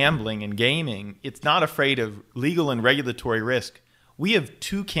just gambling and gaming. It's not afraid of legal and regulatory risk. We have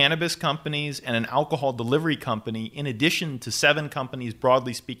 2 cannabis companies and an alcohol delivery company, in addition to 7 companies,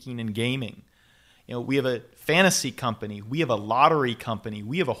 broadly speaking, in gaming. We have a fantasy company. We have a lottery company.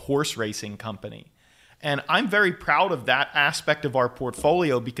 We have a horse racing company. And I'm very proud of that aspect of our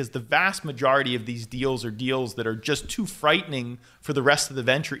portfolio because the vast majority of these deals are deals that are just too frightening for the rest of the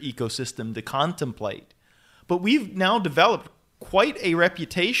venture ecosystem to contemplate. But we've now developed quite a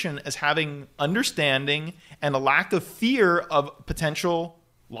reputation as having understanding and a lack of fear of potential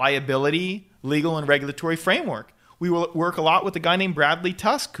liability, legal and regulatory framework. We work a lot with a guy named Bradley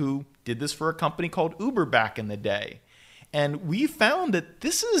Tusk who did this for a company called Uber back in the day. And we found that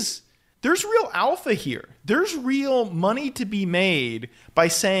this is there's real alpha here. There's real money to be made by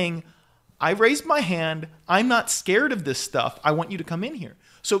saying, I raised my hand. I'm not scared of this stuff. I want you to come in here.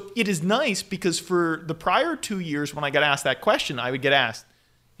 So it is nice because for the prior 2 years when I got asked that question, I would get asked,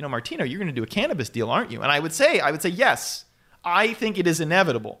 Martino, you're going to do a cannabis deal, aren't you? And I would say, yes, I think it is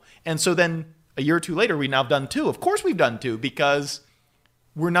inevitable. And so then a year or two later, we've now done 2. Of course we've done 2 because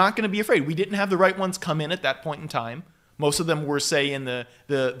we're not going to be afraid. We didn't have the right ones come in at that point in time. Most of them were, say, in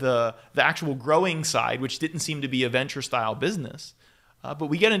the actual growing side, which didn't seem to be a venture-style business. But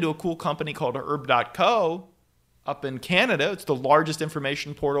we get into a cool company called herb.co up in Canada. It's the largest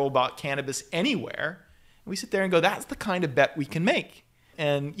information portal about cannabis anywhere. And we sit there and go, that's the kind of bet we can make.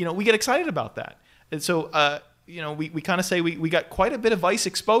 And, we get excited about that. And so, we kind of say we got quite a bit of vice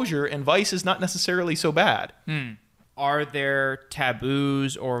exposure, and vice is not necessarily so bad. Are there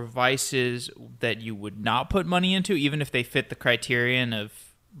taboos or vices that you would not put money into, even if they fit the criterion of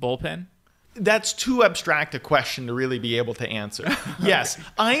bullpen? That's too abstract a question to really be able to answer. Yes,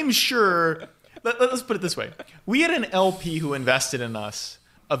 I'm sure. Let's put it this way. We had an LP who invested in us,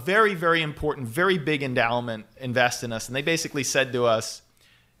 a very, very important, very big endowment invest in us. And they basically said to us,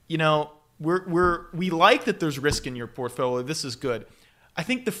 we like that there's risk in your portfolio. This is good. I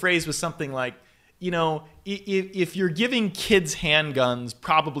think the phrase was something like, if you're giving kids handguns,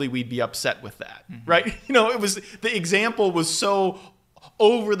 probably we'd be upset with that, right? It was, the example was so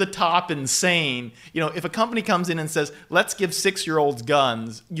over the top insane. If a company comes in and says, let's give 6-year-olds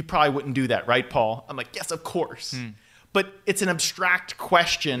guns, you probably wouldn't do that, right, Paul? I'm like, yes, of course. But it's an abstract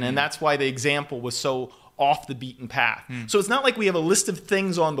question, and that's why the example was so off the beaten path. So it's not like we have a list of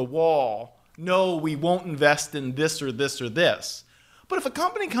things on the wall. No, we won't invest in this or this or this. But if a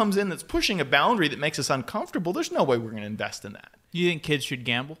company comes in that's pushing a boundary that makes us uncomfortable, there's no way we're going to invest in that. You think kids should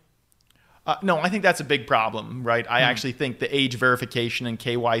gamble? No, I think that's a big problem, right? I actually think the age verification and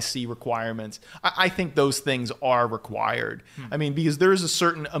KYC requirements, I think those things are required. I mean, because there is a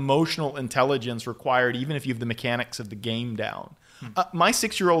certain emotional intelligence required, even if you have the mechanics of the game down. My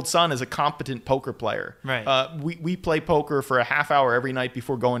 6-year-old son is a competent poker player. Right. We play poker for a half hour every night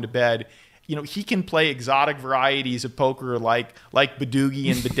before going to bed. He can play exotic varieties of poker like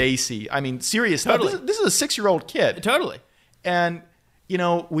Badoogie and Badesi. I mean, serious totally. stuff. This is a 6-year-old kid. Totally. And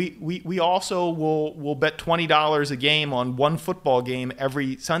we also will bet $20 a game on one football game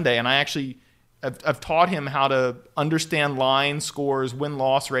every Sunday. And I actually I've taught him how to understand lines, scores,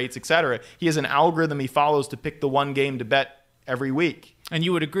 win-loss rates, etc. He has an algorithm he follows to pick the one game to bet every week. And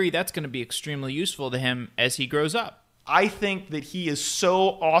you would agree that's going to be extremely useful to him as he grows up. I think that he is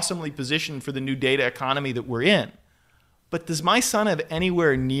so awesomely positioned for the new data economy that we're in. But does my son have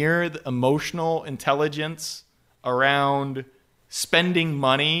anywhere near the emotional intelligence around spending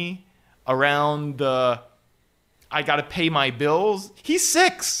money, around I got to pay my bills? He's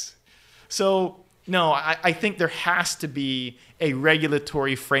 6. So, no, I think there has to be a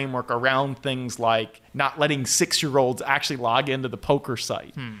regulatory framework around things like not letting 6-year-olds actually log into the poker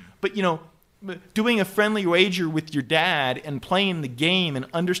site. But, doing a friendly wager with your dad and playing the game and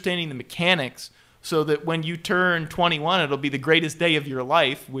understanding the mechanics so that when you turn 21, it'll be the greatest day of your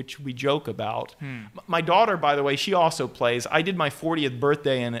life, which we joke about. My daughter, by the way, she also plays. I did my 40th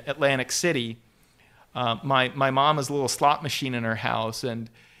birthday in Atlantic City. My mom has a little slot machine in her house,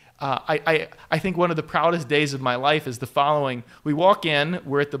 and I think one of the proudest days of my life is the following. We walk in,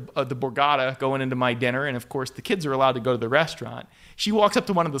 we're at the Borgata going into my dinner, and of course the kids are allowed to go to the restaurant. She walks up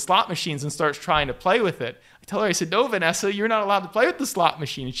to one of the slot machines and starts trying to play with it. I tell her, I said, no, Vanessa, you're not allowed to play with the slot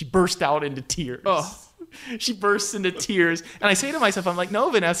machine. And she burst out into tears. She bursts into tears. And I say to myself, I'm like, no,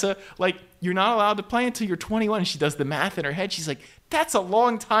 Vanessa, you're not allowed to play until you're 21. And she does the math in her head. She's like, that's a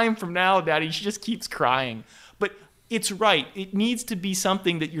long time from now, Daddy. She just keeps crying. But it's right. It needs to be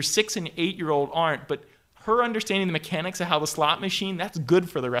something that your 6- and 8-year-old aren't. But her understanding the mechanics of how the slot machine, that's good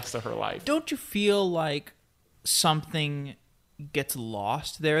for the rest of her life. Don't you feel like something gets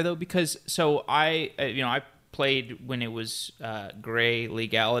lost there, though? Because I played when it was gray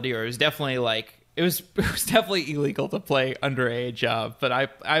legality, or it was definitely it was definitely illegal to play underage. But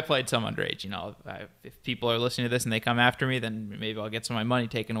I played some underage. If people are listening to this and they come after me, then maybe I'll get some of my money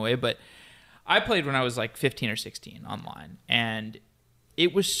taken away. But I played when I was 15 or 16 online, and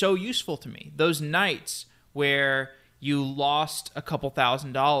it was so useful to me. Those nights where you lost a couple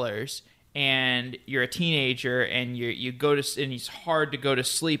 $1,000s and you're a teenager and you go to, and it's hard to go to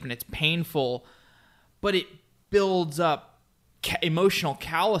sleep and it's painful, but it builds up emotional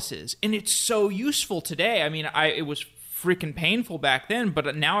calluses, and it's so useful today. I mean, it was freaking painful back then,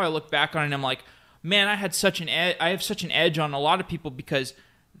 but now I look back on it and I'm like, man, I have such an edge on a lot of people because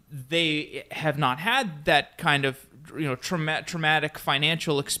they have not had that kind of traumatic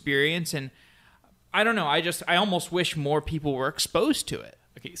financial experience, and I don't know. I almost wish more people were exposed to it.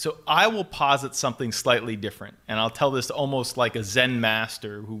 Okay, so I will posit something slightly different, and I'll tell this almost like a Zen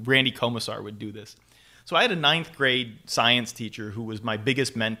master, who Randy Komisar would do this. So I had a 9th grade science teacher who was my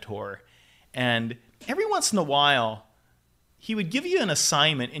biggest mentor, and every once in a while, he would give you an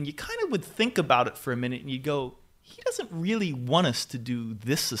assignment, and you kind of would think about it for a minute, and you'd go, he doesn't really want us to do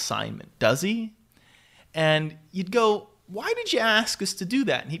this assignment, does he? And you'd go, why did you ask us to do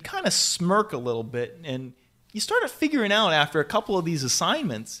that? And he'd kind of smirk a little bit, and you started figuring out after a couple of these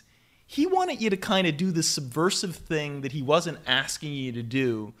assignments, he wanted you to kind of do this subversive thing that he wasn't asking you to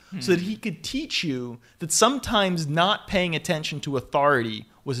do, so that he could teach you that sometimes not paying attention to authority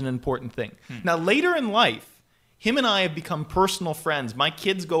was an important thing. Now, later in life, him and I have become personal friends. My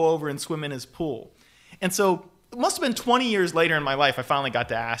kids go over and swim in his pool. And so it must have been 20 years later in my life, I finally got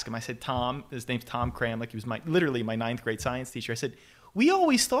to ask him. I said, Tom, his name's Tom Cram, like he was literally my 9th grade science teacher. I said, we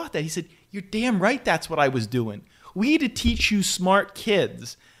always thought that. He said, you're damn right that's what I was doing. We had to teach you smart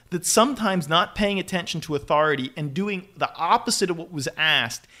kids that sometimes not paying attention to authority and doing the opposite of what was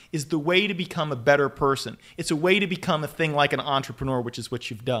asked is the way to become a better person. It's a way to become a thing like an entrepreneur, which is what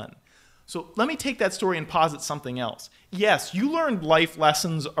you've done. So let me take that story and posit something else. Yes, you learned life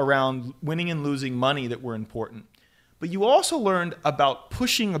lessons around winning and losing money that were important, but you also learned about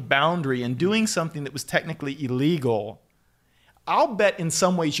pushing a boundary and doing something that was technically illegal. I'll bet in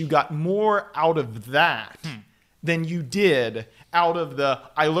some ways you got more out of that than you did out of the,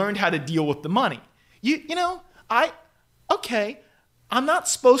 I learned how to deal with the money. I'm not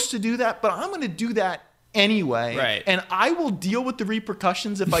supposed to do that, but I'm going to do that anyway. Right. And I will deal with the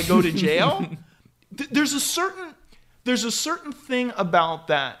repercussions if I go to jail. There's a certain thing about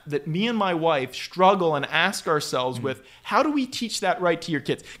that me and my wife struggle and ask ourselves with, how do we teach that right to your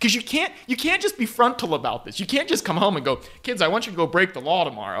kids? Because you can't just be frontal about this. You can't just come home and go, kids, I want you to go break the law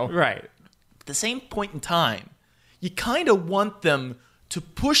tomorrow. Right. At the same point in time, you kind of want them to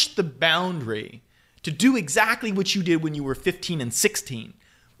push the boundary to do exactly what you did when you were 15 and 16.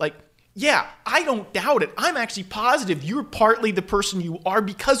 Like, yeah, I don't doubt it. I'm actually positive you're partly the person you are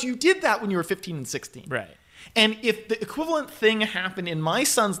because you did that when you were 15 and 16. Right. And if the equivalent thing happened in my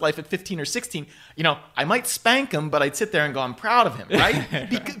son's life at 15 or 16, I might spank him, but I'd sit there and go, I'm proud of him,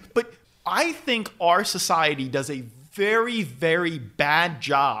 right? But I think our society does a very, very bad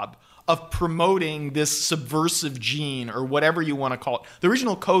job of promoting this subversive gene or whatever you want to call it. The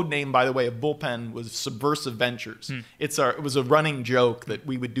original code name, by the way, of Bullpen was Subversive Ventures. It was a running joke that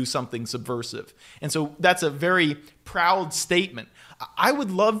we would do something subversive. And so that's a very proud statement. I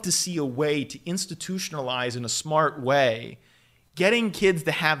would love to see a way to institutionalize in a smart way, getting kids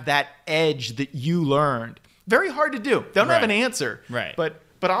to have that edge that you learned. Very hard to do. They don't have an answer. Right. But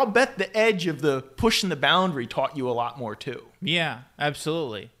I'll bet the edge of the pushing the boundary taught you a lot more too. Yeah,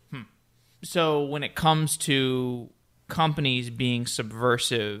 absolutely. So when it comes to companies being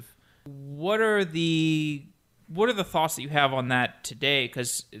subversive, what are the thoughts that you have on that today?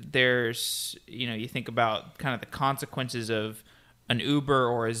 Because there's, you think about kind of the consequences of an Uber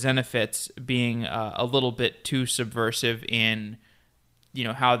or a Zenefits being a little bit too subversive in,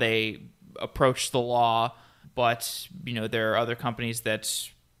 how they approach the law. But, there are other companies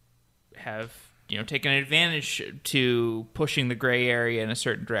that have taken advantage to pushing the gray area in a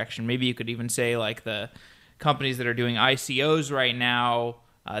certain direction. Maybe you could even say like the companies that are doing ICOs right now,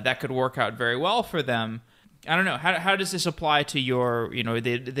 that could work out very well for them. I don't know. How does this apply to your,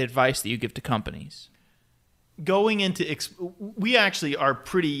 the advice that you give to companies? We actually are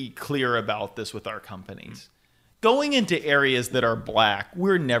pretty clear about this with our companies. Going into areas that are black,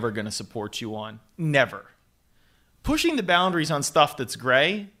 we're never going to support you on. Never. Pushing the boundaries on stuff that's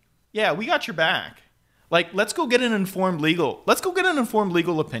gray, yeah, we got your back. Like, let's go get an informed legal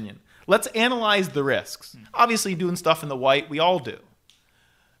opinion. Let's analyze the risks. Obviously, doing stuff in the white, we all do.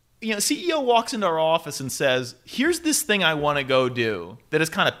 CEO walks into our office and says, here's this thing I want to go do that is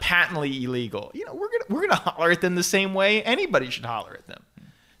kind of patently illegal. We're gonna holler at them the same way anybody should holler at them.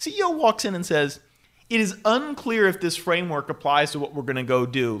 CEO walks in and says, it is unclear if this framework applies to what we're going to go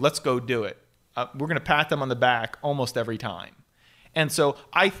do. Let's go do it. We're going to pat them on the back almost every time. And so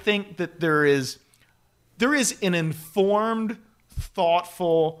I think that there is an informed,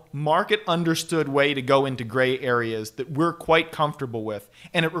 thoughtful, market-understood way to go into gray areas that we're quite comfortable with.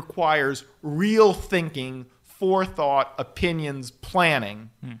 And it requires real thinking, forethought, opinions,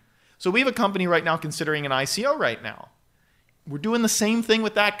 planning. So we have a company right now considering an ICO right now. We're doing the same thing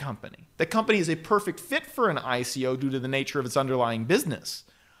with that company. That company is a perfect fit for an ICO due to the nature of its underlying business.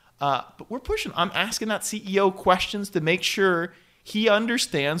 But we're pushing. I'm asking that CEO questions to make sure he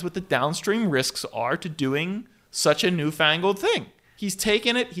understands what the downstream risks are to doing such a newfangled thing. He's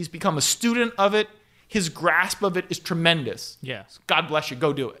taken it. He's become a student of it. His grasp of it is tremendous. Yes. God bless you.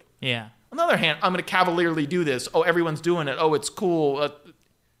 Go do it. Yeah. On the other hand, I'm going to cavalierly do this. Oh, everyone's doing it. Oh, it's cool.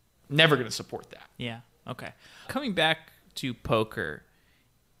 Never going to support that. Yeah. Okay. Coming back to poker,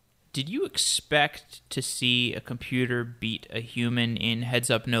 did you expect to see a computer beat a human in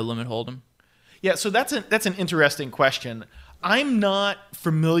heads-up no-limit hold'em? Yeah, so that's an interesting question. I'm not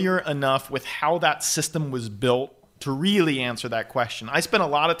familiar enough with how that system was built to really answer that question. I spent a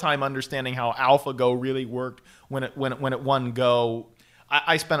lot of time understanding how AlphaGo really worked when it won Go.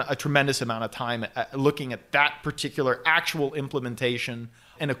 I spent a tremendous amount of time looking at that particular actual implementation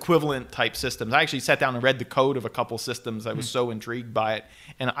and equivalent type systems. I actually sat down and read the code of a couple systems. I was so intrigued by it.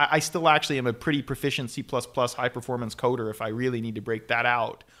 And I still actually am a pretty proficient C++ high performance coder if I really need to break that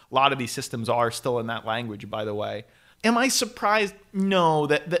out. A lot of these systems are still in that language, by the way. Am I surprised? No,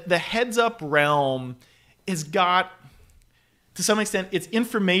 that the heads up realm has got, to some extent, it's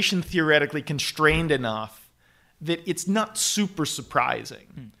information theoretically constrained enough that it's not super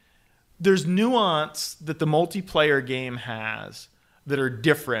surprising. There's nuance that the multiplayer game has that are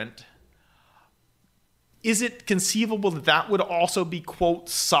different. Is it conceivable that that would also be, quote,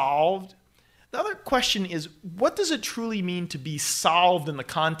 solved? The other question is, what does it truly mean to be solved in the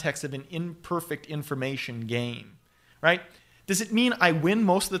context of an imperfect information game, right? Does it mean I win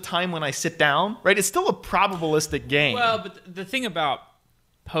most of the time when I sit down, right? It's still a probabilistic game. Well, but the thing about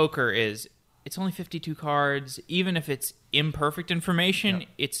poker is it's only 52 cards. Even if it's imperfect information,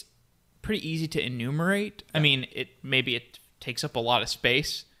 it's pretty easy to enumerate. I mean, maybe it takes up a lot of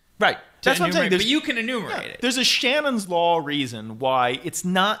space. Right. That's what I'm saying. But you can enumerate it. There's a Shannon's Law reason why it's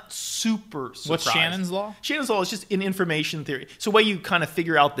not super surprising. What's Shannon's Law? Shannon's Law is just an information theory. So way you kind of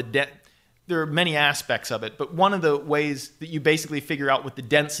figure out there are many aspects of it, but one of the ways that you basically figure out what the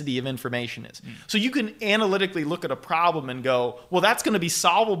density of information is. So you can analytically look at a problem and go, well, that's going to be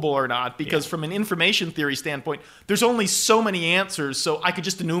solvable or not, because from an information theory standpoint, there's only so many answers, so I could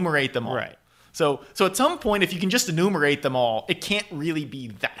just enumerate them all. Right. So at some point, if you can just enumerate them all, it can't really be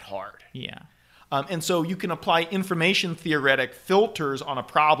that hard. Yeah. And so you can apply information theoretic filters on a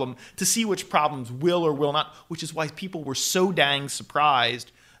problem to see which problems will or will not, which is why people were so dang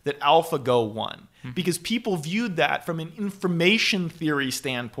surprised that AlphaGo won. Because people viewed that from an information theory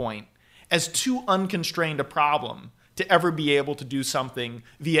standpoint as too unconstrained a problem to ever be able to do something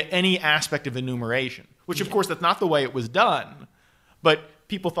via any aspect of enumeration, which of course that's not the way it was done, but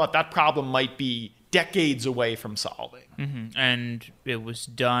people thought that problem might be decades away from solving. And it was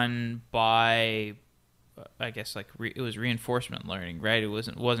done by, I guess, like it was reinforcement learning, right? It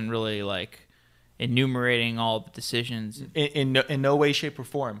wasn't really like enumerating all the decisions. In no way, shape, or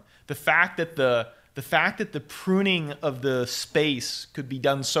form. The fact that the pruning of the space could be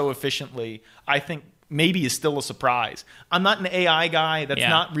done so efficiently, I think maybe is still a surprise. I'm not an AI guy. That's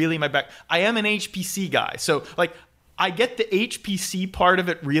not really my back. I am an HPC guy. So like I get the HPC part of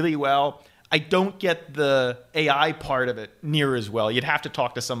it really well. I don't get the AI part of it near as well. You'd have to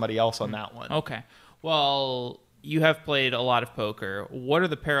talk to somebody else on that one. Okay. Well, you have played a lot of poker. What are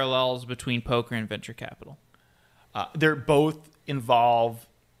the parallels between poker and venture capital? They're both involve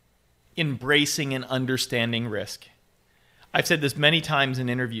embracing and understanding risk. I've said this many times in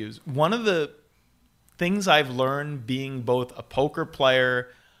interviews. One of the things I've learned being both a poker player,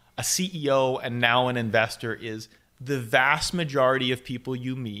 a CEO, and now an investor is the vast majority of people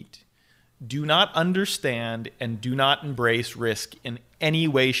you meet do not understand and do not embrace risk in any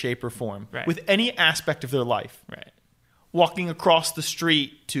way, shape, or form with any aspect of their life. Right. Walking across the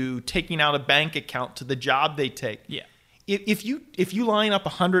street to taking out a bank account to the job they take. Yeah. If you line up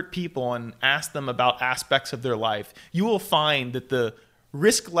 100 people and ask them about aspects of their life, you will find that the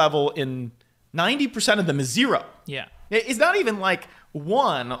risk level in 90% of them is 0. Yeah. It's not even like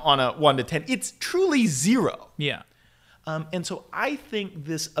 1 on a 1 to 10. It's truly 0. Yeah. And so I think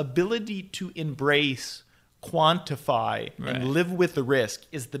this ability to embrace, quantify, and live with the risk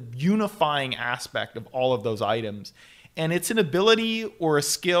is the unifying aspect of all of those items. And it's an ability or a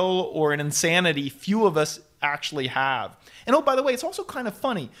skill or an insanity few of us actually have. And oh, by the way, it's also kind of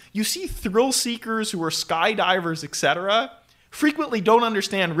funny. You see thrill seekers who are skydivers, etc., frequently don't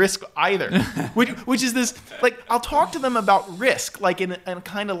understand risk either, which is this, like, I'll talk to them about risk, like in a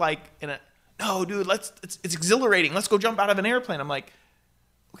kind of like in a, no, dude, it's exhilarating. Let's go jump out of an airplane. I'm like,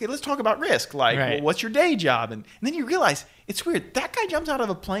 okay, let's talk about risk. Like, well, what's your day job? And then you realize it's weird. That guy jumps out of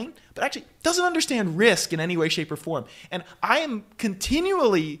a plane, but actually doesn't understand risk in any way, shape, or form. And I am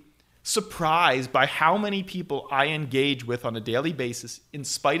continually surprised by how many people I engage with on a daily basis, in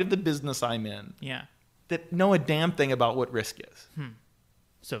spite of the business I'm in, that know a damn thing about what risk is.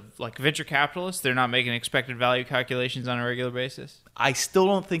 So, like venture capitalists, they're not making expected value calculations on a regular basis? I still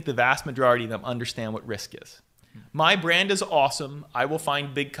don't think the vast majority of them understand what risk is. My brand is awesome. I will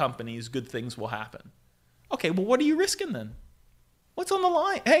find big companies. Good things will happen. Okay, well, what are you risking then? What's on the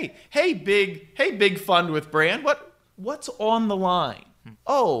line? Hey, big fund with brand. What's on the line?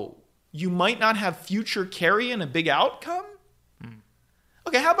 Oh, you might not have future carry and a big outcome?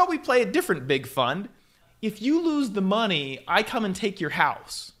 Okay, how about we play a different big fund? If you lose the money, I come and take your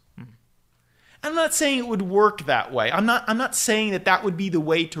house. I'm not saying it would work that way. I'm not saying that would be the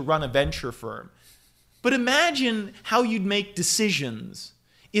way to run a venture firm. But imagine how you'd make decisions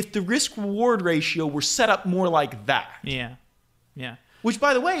if the risk-reward ratio were set up more like that. Yeah. Which,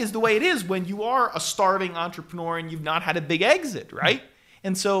 by the way, is the way it is when you are a starving entrepreneur and you've not had a big exit, right?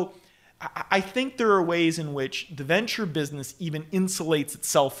 And so I think there are ways in which the venture business even insulates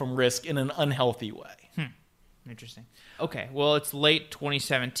itself from risk in an unhealthy way. Interesting. Okay, well, it's late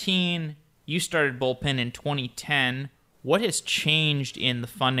 2017. You started Bullpen in 2010. What has changed in the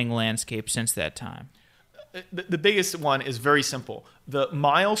funding landscape since that time? The biggest one is very simple. The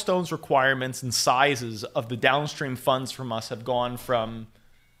milestones, requirements, and sizes of the downstream funds from us have gone from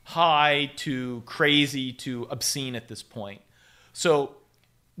high to crazy to obscene at this point. So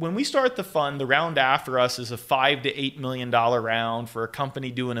when we start the fund, the round after us is a $5 to $8 million round for a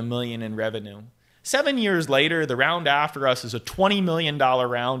company doing $1 million in revenue. 7 years later, the round after us is a $20 million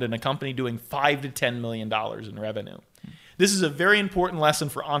round and a company doing $5 to $10 million in revenue. This is a very important lesson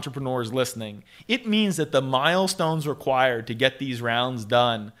for entrepreneurs listening. It means that the milestones required to get these rounds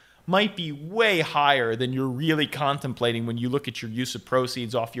done might be way higher than you're really contemplating when you look at your use of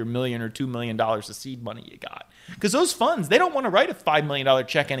proceeds off your $1 million or $2 million of seed money you got. Because those funds, they don't want to write a $5 million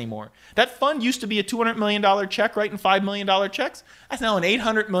check anymore. That fund used to be a $200 million check writing $5 million checks. That's now an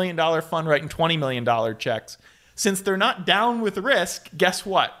 $800 million fund writing $20 million checks. Since they're not down with risk, guess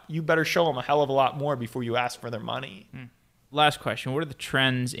what? You better show them a hell of a lot more before you ask for their money. Last question. What are the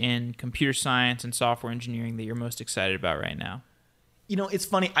trends in computer science and software engineering that you're most excited about right now? You know, it's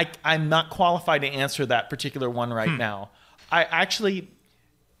funny. I'm not qualified to answer that particular one right now.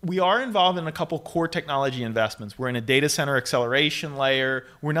 We are involved in a couple core technology investments. We're in a data center acceleration layer.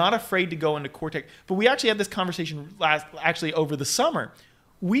 We're not afraid to go into core tech. But we actually had this conversation over the summer.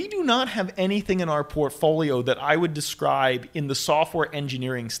 We do not have anything in our portfolio that I would describe in the software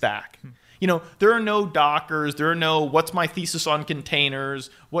engineering stack. You know, there are no Dockers. There are no what's my thesis on containers,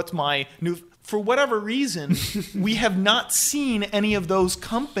 what's my new... For whatever reason, we have not seen any of those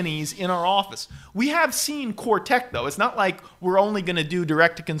companies in our office. We have seen core tech, though. It's not like we're only going to do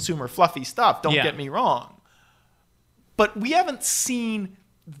direct-to-consumer fluffy stuff. Don't get me wrong. But we haven't seen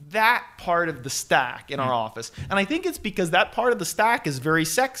that part of the stack in our office. And I think it's because that part of the stack is very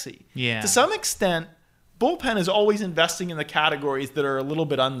sexy. Yeah. To some extent, Bullpen is always investing in the categories that are a little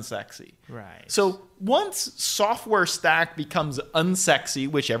bit unsexy. Right. So once software stack becomes unsexy,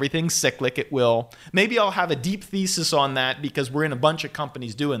 which everything's cyclic, it will, maybe I'll have a deep thesis on that because we're in a bunch of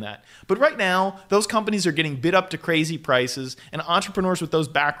companies doing that. But right now, those companies are getting bid up to crazy prices, and entrepreneurs with those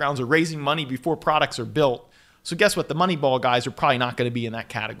backgrounds are raising money before products are built. So guess what? The Moneyball guys are probably not going to be in that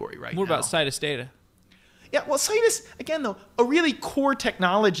category right now. What about Citus Data? Yeah, well, Citus, again, though, a really core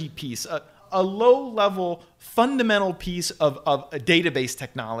technology piece, a low-level, fundamental piece of a database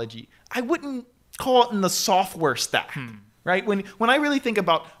technology. I wouldn't call it in the software stack, right? When I really think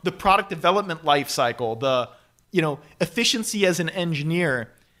about the product development life cycle, the efficiency as an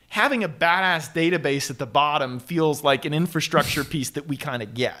engineer, having a badass database at the bottom feels like an infrastructure piece that we kind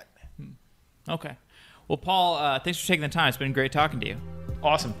of get. Okay. Well, Paul, thanks for taking the time. It's been great talking to you.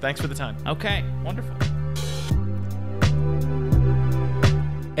 Awesome. Thanks for the time. Okay. Wonderful.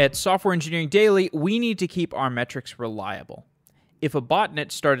 At Software Engineering Daily, we need to keep our metrics reliable. If a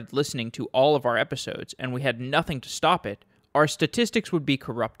botnet started listening to all of our episodes and we had nothing to stop it, our statistics would be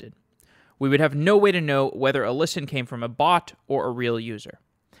corrupted. We would have no way to know whether a listen came from a bot or a real user.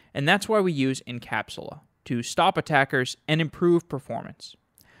 And that's why we use Encapsula, to stop attackers and improve performance.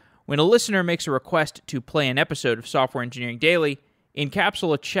 When a listener makes a request to play an episode of Software Engineering Daily,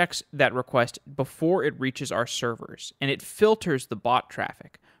 Encapsula checks that request before it reaches our servers, and it filters the bot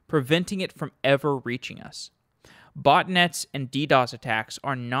traffic, preventing it from ever reaching us. Botnets and DDoS attacks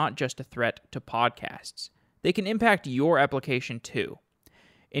are not just a threat to podcasts. They can impact your application too.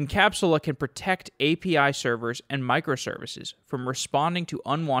 Encapsula can protect API servers and microservices from responding to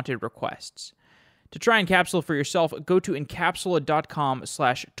unwanted requests. To try Encapsula for yourself, go to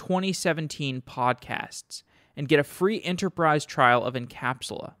encapsula.com/2017podcasts and get a free enterprise trial of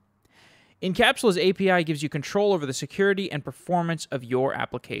Encapsula. Encapsula's API gives you control over the security and performance of your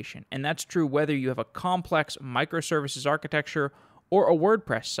application, and that's true whether you have a complex microservices architecture or a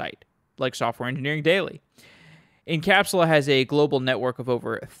WordPress site, like Software Engineering Daily. Incapsula has a global network of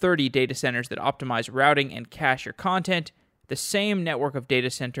over 30 data centers that optimize routing and cache your content. The same network of data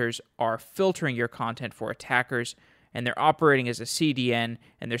centers are filtering your content for attackers, and they're operating as a CDN,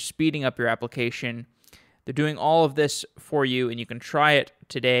 and they're speeding up your application. They're doing all of this for you, and you can try it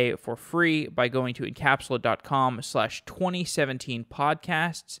today for free by going to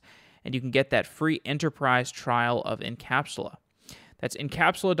incapsula.com/2017podcasts, and you can get that free enterprise trial of Incapsula. That's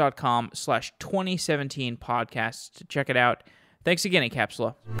incapsula.com/2017podcasts to check it out. Thanks again,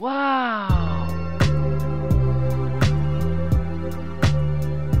 Incapsula. Wow.